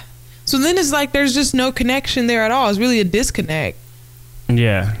it's like there's just no connection there at all. It's really a disconnect.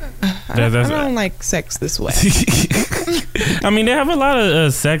 Yeah, I don't like sex this way. I mean, they have a lot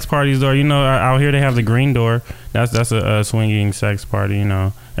of sex parties, though. You know, out here they have the Green Door. That's a swinging sex party. You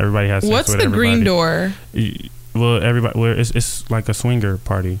know, everybody has sex What's with the everybody. Green Door? Well, it's like a swinger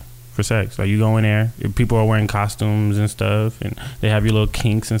party for sex. Like you go in there, people are wearing costumes and stuff, and they have your little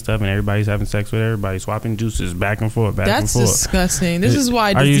kinks and stuff, and everybody's having sex with everybody, swapping juices back and forth. That's disgusting. This is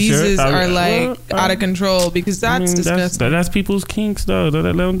why diseases are like out of control, because that's disgusting. That's people's kinks, though.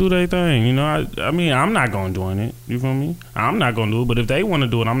 Let them do their thing. You know, I mean, I'm not going to join it. You feel me? I'm not going to do it, but if they want to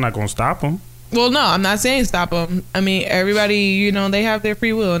do it, I'm not going to stop them. Well, no, I'm not saying stop them. I mean, everybody, you know, they have their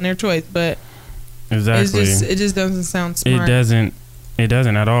free will and their choice, but exactly, it just doesn't sound smart. It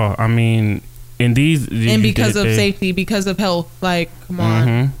doesn't at all. I mean, in these... And because of safety, because of health. Like, come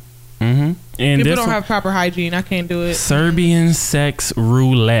on. And people don't have proper hygiene. I can't do it. Serbian sex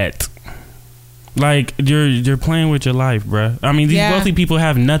roulette. Like, you're playing with your life, bruh. I mean, these wealthy people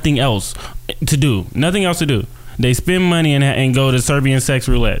have nothing else to do. Nothing else to do. They spend money and go to Serbian sex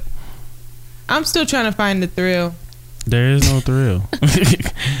roulette. I'm still trying to find the thrill. There is no thrill.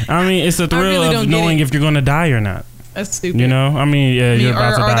 I mean, it's a thrill of knowing if you're going to die or not. That's stupid. You know, I mean, you're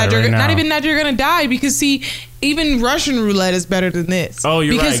about to die right now. Not even that you're gonna die, because see, even Russian roulette is better than this. Oh,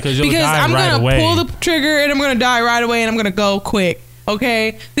 you're right, because I'm gonna pull the trigger and I'm gonna die right away, and I'm gonna go quick.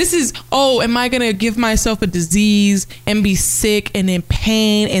 Okay, this is am I gonna give myself a disease and be sick and in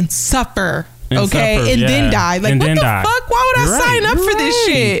pain and suffer okay, and then die. Like, what the fuck? Why would I sign up for this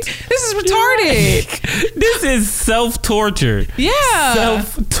shit? This is retarded. This is self-torture. Yeah,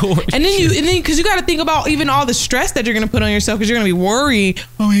 self-torture. And then because you got to think about even all the stress that you're gonna put on yourself, because you're gonna be worried.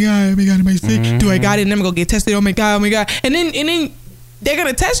 Oh my god, am I sick? Do I got it? And I'm gonna go get tested. Oh my god. And then they're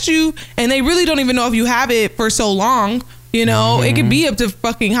gonna test you, and they really don't even know if you have it for so long. You know, it could be up to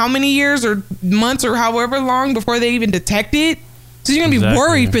fucking how many years or months or however long before they even detect it. So you're gonna be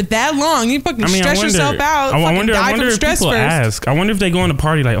worried for that long. You fucking stress yourself out. I wonder if people ask. I wonder if they go on a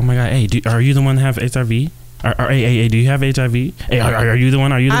party like, oh my god, hey, are you the one that have HIV? Hey, do you have HIV? Hey, are you the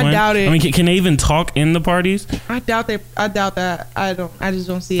one? Are you the one? I doubt it. I mean, can they even talk in the parties? I doubt that. I just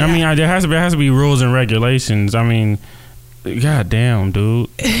don't see it. I mean, there has to be rules and regulations. I mean, god damn, dude.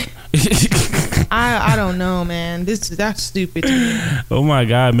 I don't know, man. That's stupid to me. Oh my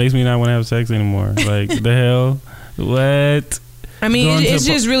god, it makes me not want to have sex anymore. Like, the hell? What? I mean, it's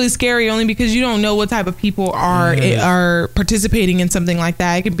just really scary, only because you don't know what type of people are participating in something like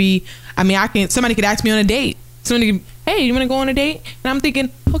that. It could be, I mean, somebody could ask me on a date. Somebody could, hey, you want to go on a date? And I'm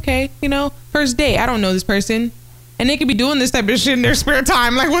thinking, okay, first date. I don't know this person. And they could be doing this type of shit in their spare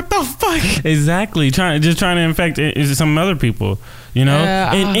time. Like, what the fuck? Exactly. Trying to infect some other people,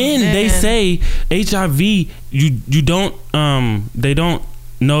 and they say HIV, you don't, they don't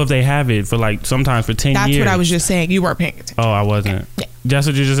know if they have it for like sometimes for 10 years. That's what I was just saying. You weren't paying attention. Oh, I wasn't. Yeah. That's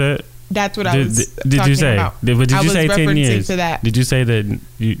what you just said? That's what I was did you say? About. Did you say 10 years? To that. Did you say that?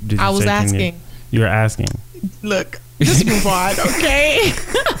 I was asking. You were asking. Look, just move on, okay?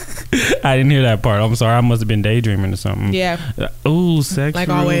 I didn't hear that part. I'm sorry. I must have been daydreaming or something. Yeah. Ooh, sex like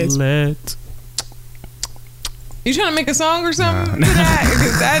always. Roulette. You trying to make a song or something to that?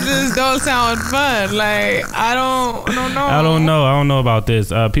 Because that just don't sound fun. Like, I don't know. I don't know about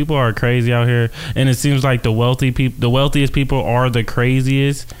this. People are crazy out here, and it seems like the wealthiest people are the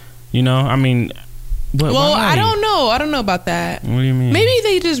craziest. I mean, I don't know. I don't know about that. What do you mean? Maybe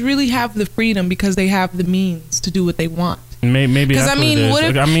they just really have the freedom because they have the means to do what they want. Maybe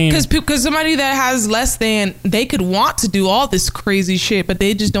because because somebody that has less than, they could want to do all this crazy shit, but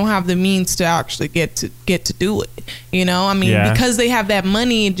they just don't have the means to actually get to do it. Because they have that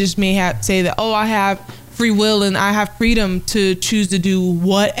money, it just may say that, oh, I have free will and I have freedom to choose to do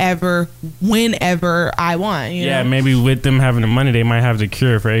whatever, whenever I want. Yeah, maybe with them having the money, they might have the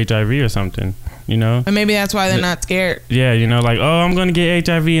cure for HIV or something. And maybe that's why they're not scared. Yeah, like, oh, I'm gonna get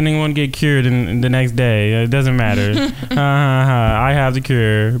HIV and then gonna get cured in the next day. It doesn't matter. I have the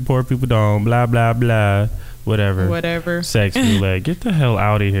cure. Poor people don't. Blah blah blah. Whatever. Sex roulette. Get the hell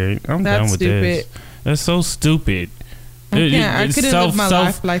out of here. I'm done with this. That's so stupid. I couldn't live my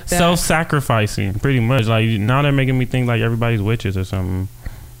life like that. Self-sacrificing, pretty much. Like, now they're making me think like everybody's witches or something.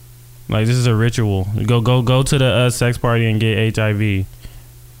 Like, this is a ritual. Go to the sex party and get HIV.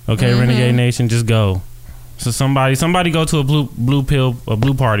 Okay, Renegade Nation, just go. So somebody go to a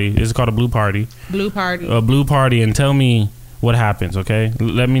blue party. It's called a blue party. A blue party, and tell me what happens, okay?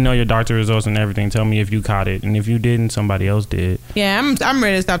 Let me know your doctor results and everything. Tell me if you caught it, and if you didn't, somebody else did. Yeah, I'm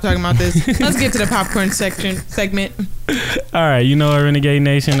ready to stop talking about this. Let's get to the popcorn segment. All right, Renegade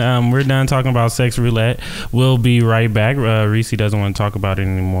Nation, we're done talking about sex roulette. We'll be right back. Reese doesn't want to talk about it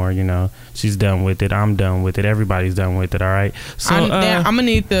anymore. She's done with it. I'm done with it. Everybody's done with it. All right. So I'm gonna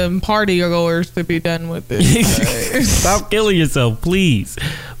need the party goers to be done with it. Stop killing yourself, please.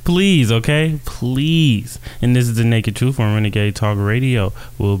 Please, okay? Please. And this is The Naked Truth on Renegade Talk Radio.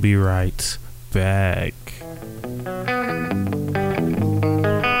 We'll be right back.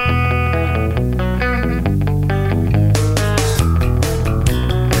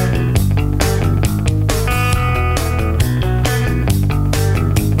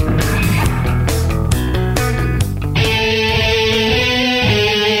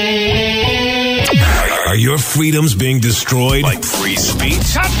 Are your freedoms being destroyed? Like free speech?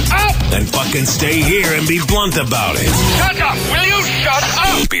 Shut up! Then fucking stay here and be blunt about it. Shut up! Will you shut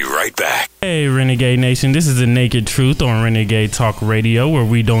up? Be right back. Hey, Renegade Nation. This is The Naked Truth on Renegade Talk Radio, where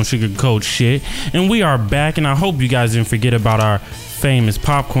we don't sugarcoat shit. And we are back, and I hope you guys didn't forget about our famous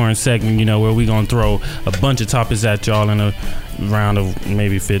popcorn segment, where we gonna throw a bunch of topics at y'all in a round of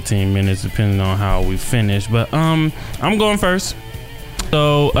maybe 15 minutes, depending on how we finish. But I'm going first.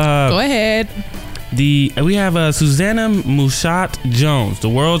 So go ahead. We have Susanna Mushat Jones, the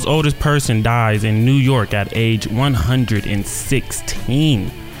world's oldest person, dies in New York at age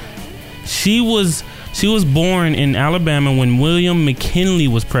 116. She was born in Alabama when William McKinley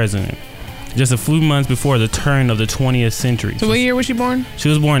was president, just a few months before the turn of the 20th century. So what year was she born? She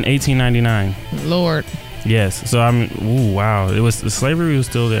was born in 1899. Lord. Yes. So wow. Slavery was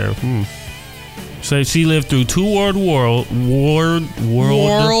still there. So she lived through 2 world wars. World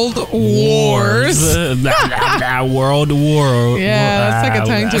war. Yeah, that's like a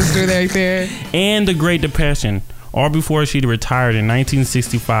tongue twister right there. And the Great Depression. All before she retired in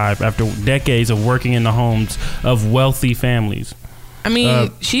 1965 after decades of working in the homes of wealthy families. I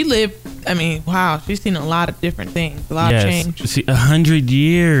mean, she lived. I mean, wow, she's seen a lot of different things, a lot of change. 100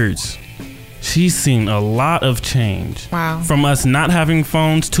 years. She's seen a lot of change. Wow. From us not having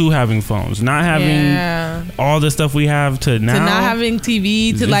phones to having phones, not having all the stuff we have to now. To not having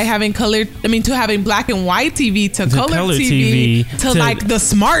TV, to like having color. I mean, to having black and white TV, to color TV, to like the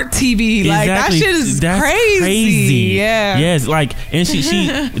smart TV. Like that shit is crazy. Yeah. Yes. Like, and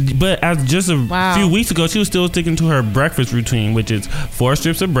she but as just a few weeks ago, she was still sticking to her breakfast routine, which is 4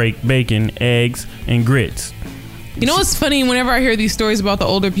 strips of bacon, eggs, and grits. You know what's funny? Whenever I hear these stories about the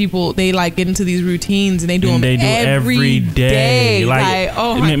older people, they like get into these routines and they do them every day. Like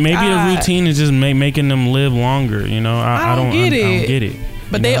oh my maybe God. the routine is just making them live longer. You know, I don't get it.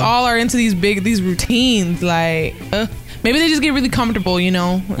 But they all are into these routines. Like maybe they just get really comfortable. You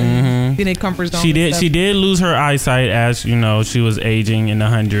know, in their comfort zone. She did lose her eyesight as you know she was aging in the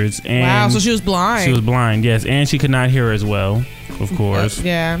hundreds. And wow, so she was blind. She was blind, yes, and she could not hear as well. Of course.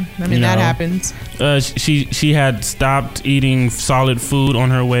 Yeah, I mean that happens. She had stopped eating solid food on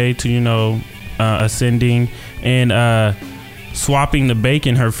her way to ascending, and swapping the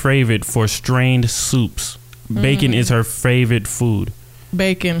bacon, her favorite, for strained soups. Bacon is her favorite food.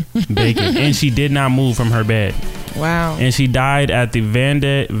 Bacon. And she did not move from her bed. Wow. And she died at the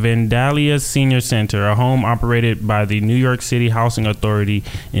Vandalia Senior Center, a home operated by the New York City Housing Authority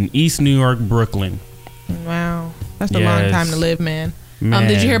in East New York, Brooklyn. Wow. That's a long time to live, man.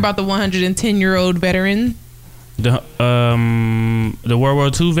 Did you hear about the 110-year-old veteran? The World War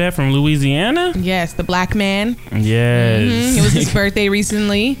II vet from Louisiana? Yes, the black man. Yes. Mm-hmm. It was his birthday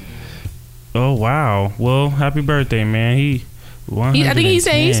recently. Oh, wow. Well, happy birthday, man. I think he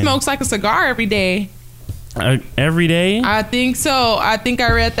said he smokes like a cigar every day. Every day? I think so. I think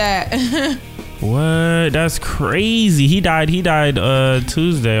I read that. What? That's crazy. He died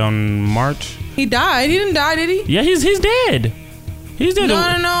Tuesday on March. He died. He didn't die, did he? Yeah, he's dead. He's dead.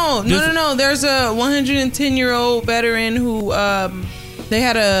 No. There's a 110-year-old veteran who they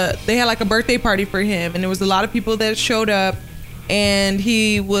had like a birthday party for him, and there was a lot of people that showed up, and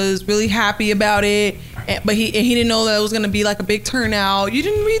he was really happy about it. But he didn't know that it was gonna be like a big turnout. You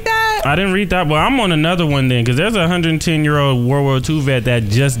didn't read that? I didn't read that. Well, I'm on another one then, because there's a 110-year-old World War II vet that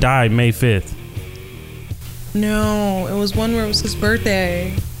just died May 5th. No, it was one where it was his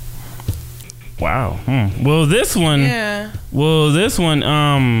birthday. Wow. Well, this one. Yeah. Well, this one.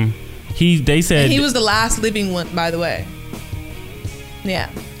 They said and he was the last living one, by the way. Yeah.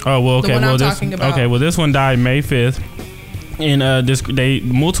 Oh well. Okay. The one well, I'm this. Talking about. Okay. Well, this one died May 5th. And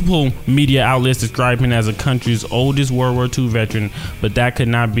multiple media outlets described him as a country's oldest World War II veteran, but that could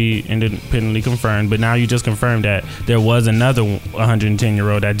not be independently confirmed. But now you just confirmed that there was another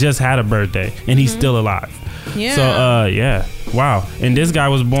 110-year-old that just had a birthday, and he's still alive. Yeah. So yeah. Wow. And this guy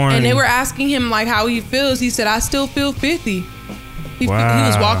was born. And they were asking him like how he feels. He said, "I still feel 50." He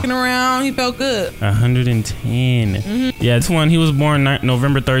was walking around. He felt good. 110. Mm-hmm. Yeah. This one. He was born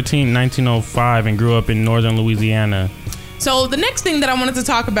November 13, 1905, and grew up in northern Louisiana. So the next thing that I wanted to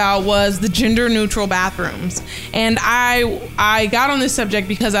talk about was the gender neutral bathrooms. And I got on this subject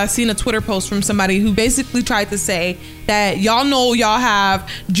because I seen a Twitter post from somebody who basically tried to say that y'all know y'all have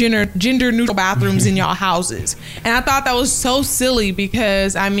gender neutral bathrooms in y'all houses. And I thought that was so silly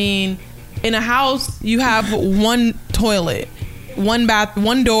because, I mean, in a house, you have one toilet, one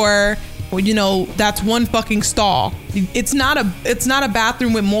door. You know, that's one fucking stall. It's not a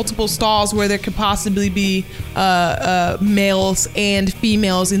bathroom with multiple stalls where there could possibly be males and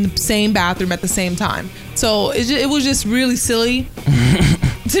females in the same bathroom at the same time. So it was just really silly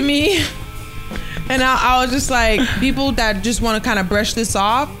to me. And I was just like, people that just want to kind of brush this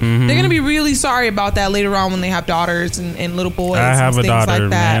off, they're gonna be really sorry about that later on when they have daughters and little boys. I have and a daughter, like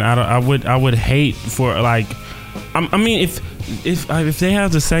that. man. I would hate for like, I mean if they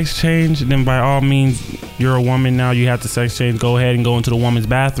have the sex change, then by all means, you're a woman now. You have the sex change. Go ahead and go into the woman's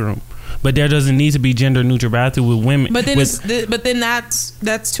bathroom. But there doesn't need to be gender neutral bathroom with women. But then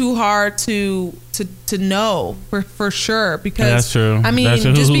that's too hard to know for sure because that's true. I mean,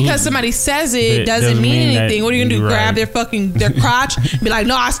 just because somebody says it doesn't mean anything. What are you gonna do? Grab their crotch, be like,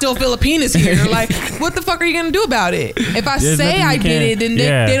 no, I still feel a penis here. Like, what the fuck are you gonna do about it? If I say I get it, then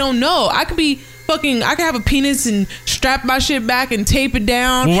they don't know. I could have a penis and strap my shit back and tape it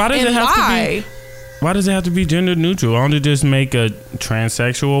down. Well, why does it have lie. to be? Why does it have to be gender neutral? Why don't you just make a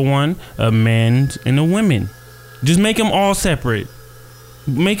transsexual one, a men and a women? Just make them all separate.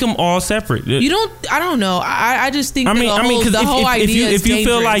 Make them all separate. I don't know. I just think the whole idea is if you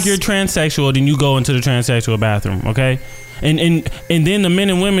feel like you're transsexual, then you go into the transsexual bathroom, okay? And then the men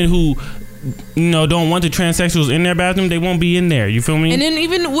and women who don't want the transsexuals in their bathroom, they won't be in there. You feel me? And then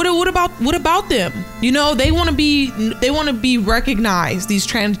even what about them? They want to be recognized. These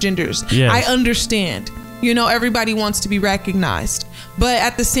transgenders. Yes. I understand. Everybody wants to be recognized, but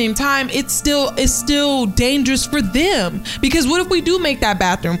at the same time, it's still dangerous for them, because what if we do make that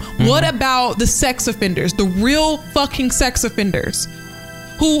bathroom? Mm-hmm. What about the sex offenders, the real fucking sex offenders,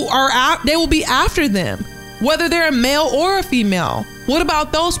 who they will be after them, whether they're a male or a female? What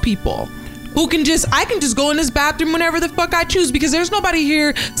about those people? Who I can just go in this bathroom whenever the fuck I choose, because there's nobody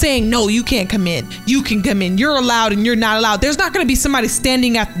here saying, no, you can't come in. You can come in. You're allowed and you're not allowed. There's not going to be somebody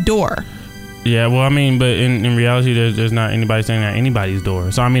standing at the door. Yeah, well, I mean, but in reality, there's not anybody standing at anybody's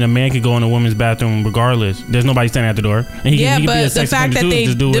door. So, I mean, a man could go in a woman's bathroom regardless. There's nobody standing at the door. And he can be a sex offender too,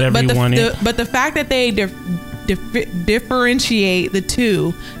 just do whatever he wanted. But the fact that they differentiate the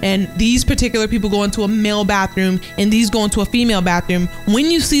two, and these particular people go into a male bathroom and these go into a female bathroom,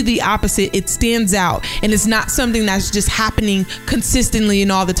 when you see the opposite, it stands out, and it's not something that's just happening consistently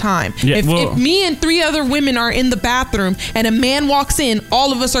and all the time. Yeah, if me and 3 other women are in the bathroom and a man walks in,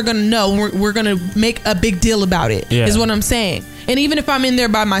 all of us are gonna know. We're gonna make a big deal about it. Yeah. Is what I'm saying. And even if I'm in there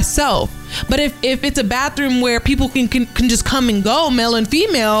by myself, but if it's a bathroom where people can just come and go, male and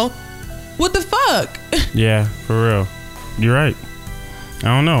female, what the fuck? Yeah, for real. You're right. I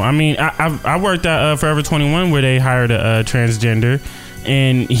don't know. I mean, I worked at Forever 21, where they hired a transgender,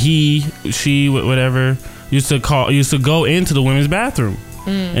 and she, whatever, used to go into the women's bathroom.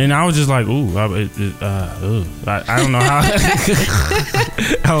 And I was just like, ooh. I don't know how. I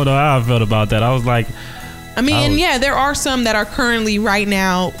don't know how I felt about that. I was like, and yeah, there are some that are currently right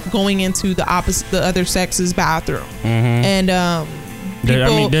now going into the other sex's bathroom, and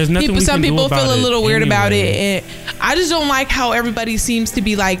there's nothing some people feel a little weird about it. anyway. And I just don't like how everybody seems to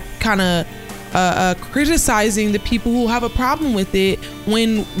be like kind of criticizing the people who have a problem with it,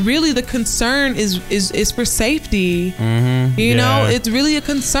 when really the concern is for safety. You know, it's really a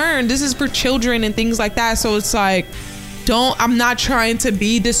concern. This is for children and things like that. So it's like, I'm not trying to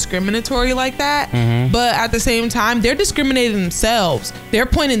be discriminatory like that, but at the same time, they're discriminating themselves. They're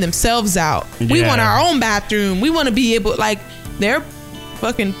pointing themselves out. We want our own bathroom. We want to be able, like, they're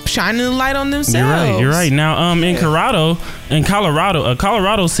fucking shining the light on themselves. You're right. Now, in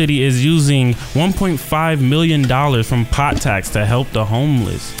Colorado City is using $1.5 million from pot tax to help the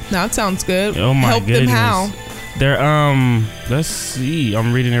homeless. That sounds good. Oh my help goodness. them how? They're let's see.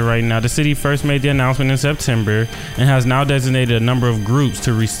 I'm reading it right now. The city first made the announcement in September and has now designated a number of groups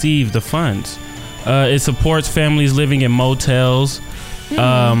to receive the funds. It supports families living in motels.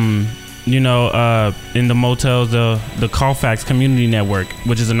 In the motels, the Colfax Community Network,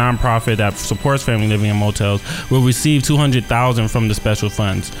 which is a nonprofit that supports family living in motels, will receive $200,000 from the special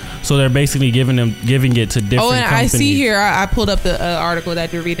funds. So they're basically giving it to different companies. I see here, I pulled up the article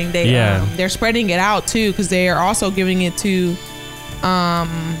that you're reading. They're spreading it out too, because they are also giving it to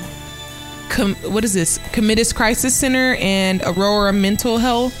what is this? Committed Crisis Center and Aurora Mental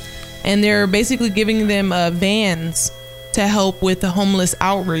Health, and they're basically giving them vans to help with the homeless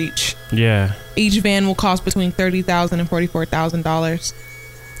outreach. Yeah. Each van will cost between $30,000 and $44,000.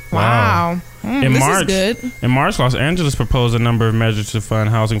 Wow. In March, Los Angeles proposed a number of measures to fund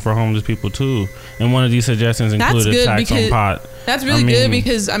housing for homeless people too. And one of these suggestions included a tax on pot. That's really good,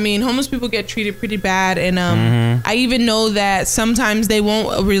 because homeless people get treated pretty bad, and I even know that sometimes they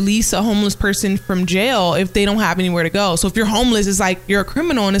won't release a homeless person from jail if they don't have anywhere to go. So if you're homeless, it's like you're a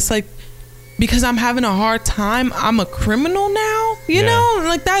criminal, and it's like, because I'm having a hard time, I'm a criminal now? You know?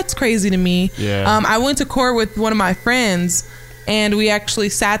 Like, that's crazy to me. Yeah. I went to court with one of my friends, and we actually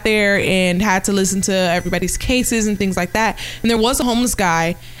sat there and had to listen to everybody's cases and things like that. And there was a homeless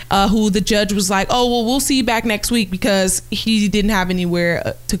guy who the judge was like, oh, well, we'll see you back next week, because he didn't have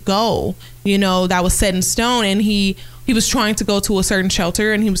anywhere to go, that was set in stone. And he was trying to go to a certain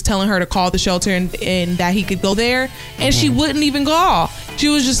shelter, and he was telling her to call the shelter and that he could go there, and she wouldn't even call. She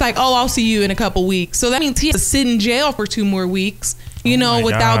was just like, oh, I'll see you in a couple weeks. So that means he has to sit in jail for 2 more weeks,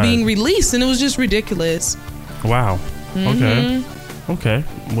 without being released. And it was just ridiculous. Wow. Okay.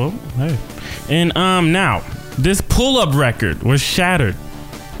 Well, hey. And now, this pull-up record was shattered.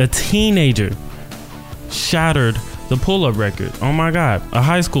 A teenager shattered the pull-up record. Oh my God. A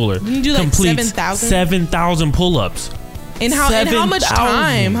high schooler completes 7,000 pull-ups. And how much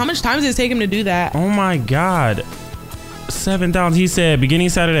time? How much time does it take him to do that? Oh my God. 7,000. He said beginning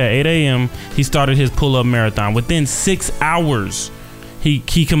Saturday at 8 a.m. he started his pull-up marathon. Within 6 hours,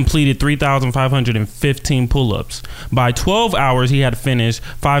 he completed 3,515 pull-ups. By 12 hours, he had finished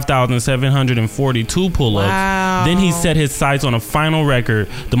 5,742 pull-ups. Wow. Then he set his sights on a final record,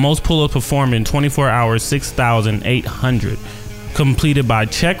 the most pull-ups performed in 24 hours, 6,800, completed by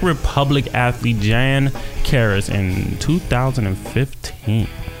Czech Republic athlete Jan Karas in 2015.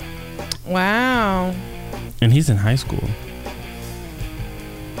 Wow. And he's in high school.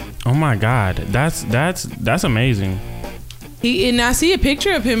 Oh my God, that's amazing. And I see a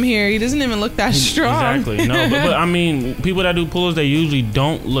picture of him here. He doesn't even look that strong. Exactly. No, but I mean, people that do pull-ups, they usually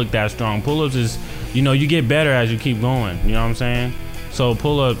don't look that strong. Pull-ups is, you get better as you keep going. You know what I'm saying? So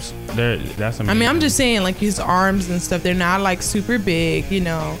pull-ups, that's amazing. I mean, I'm just saying, like, his arms and stuff, they're not like super big.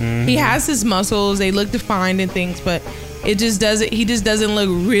 Mm-hmm. He has his muscles, they look defined and things, but he just doesn't look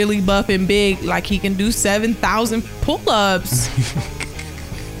really buff and big. Like, he can do 7,000 pull-ups.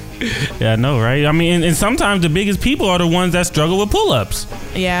 Yeah, I know, right? I mean, and sometimes the biggest people are the ones that struggle with pull-ups.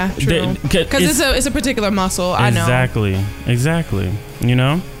 Yeah, true. Because it's a particular muscle. I know. Exactly.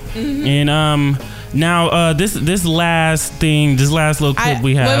 Mm-hmm. And now this last little clip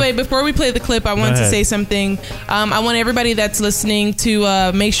we have. Wait, before we play the clip, I want to say something. I want everybody that's listening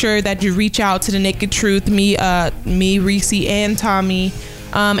to make sure that you reach out to The Naked Truth, me, Reese, and Tommy.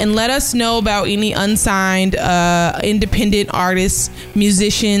 And let us know about any unsigned independent artists,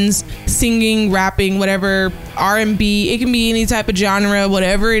 musicians, singing, rapping, whatever, R&B. It can be any type of genre,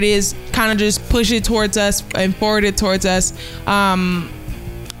 whatever it is. Kind of just push it towards us and forward it towards us.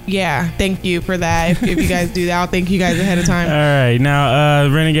 Yeah, thank you for that. If you guys do that, I'll thank you guys ahead of time. All right,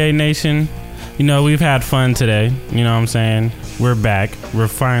 now Renegade Nation, we've had fun today. You know what I'm saying? We're back. We're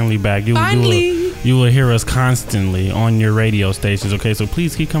finally back. You will hear us constantly on your radio stations, okay? So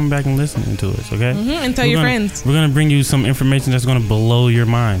please keep coming back and listening to us, okay? Mm-hmm, and tell your friends. We're going to bring you some information that's going to blow your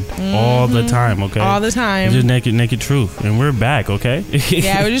mind all the time, okay? All the time. It's just naked truth. And we're back, okay?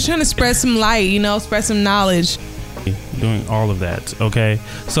 Yeah, we're just trying to spread some light, spread some knowledge. Doing all of that, okay?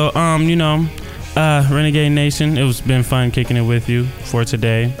 So, Renegade Nation, it's been fun kicking it with you for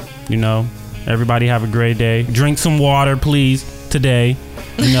today. Everybody have a great day. Drink some water, please, today.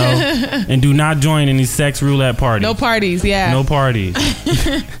 And do not join any sex roulette parties. No parties, yeah. No parties.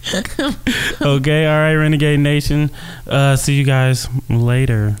 Okay, all right, Renegade Nation. See you guys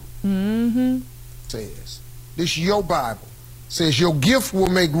later. Mm-hmm. Says, this is your Bible. Says your gift will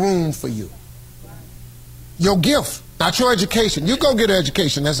make room for you. Your gift, not your education. You go get an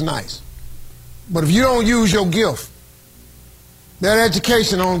education, that's nice. But if you don't use your gift, that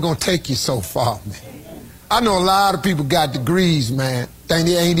education only gonna take you so far, man. I know a lot of people got degrees, man. They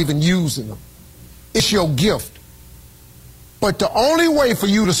ain't even using them. It's your gift. But the only way for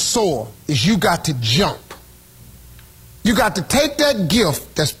you to soar is you got to jump. You got to take that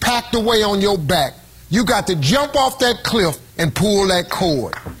gift that's packed away on your back. You got to jump off that cliff and pull that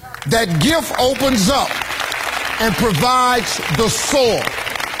cord. That gift opens up and provides the soar.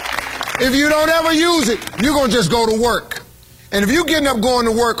 If you don't ever use it, you're going to just go to work. And if you're getting up going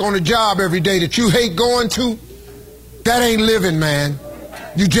to work on a job every day that you hate going to, that ain't living, man.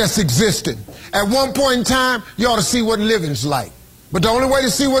 You just existing. At one point in time, you ought to see what living's like. But the only way to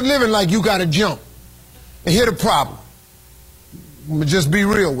see what living like, you got to jump. And here's the problem. I'm going to just be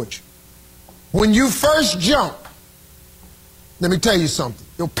real with you. When you first jump, let me tell you something.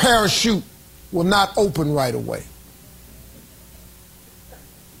 Your parachute will not open right away.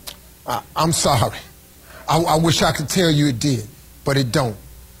 I'm sorry. I wish I could tell you it did, but it don't.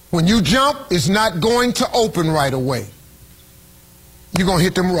 When you jump, it's not going to open right away. You're going to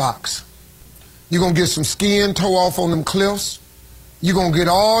hit them rocks. You're going to get some skin tore off on them cliffs. You're going to get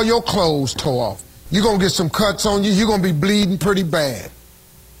all your clothes tore off. You're going to get some cuts on you. You're going to be bleeding pretty bad.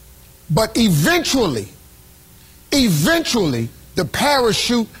 But eventually, the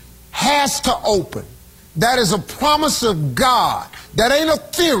parachute has to open. That is a promise of God. That ain't a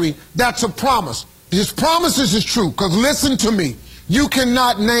theory, that's a promise. His promises is true, because listen to me. You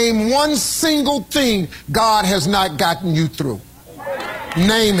cannot name one single thing God has not gotten you through.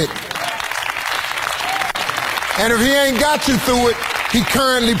 Name it. And if he ain't got you through it, he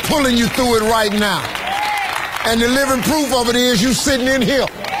currently pulling you through it right now. And the living proof of it is you sitting in here.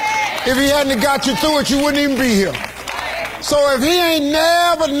 If he hadn't got you through it, you wouldn't even be here. So if he ain't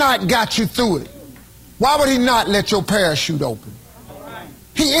never not got you through it, why would he not let your parachute open?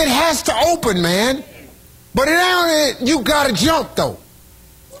 It has to open, man. But you got to jump, though.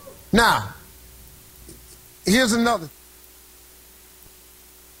 Now, here's another.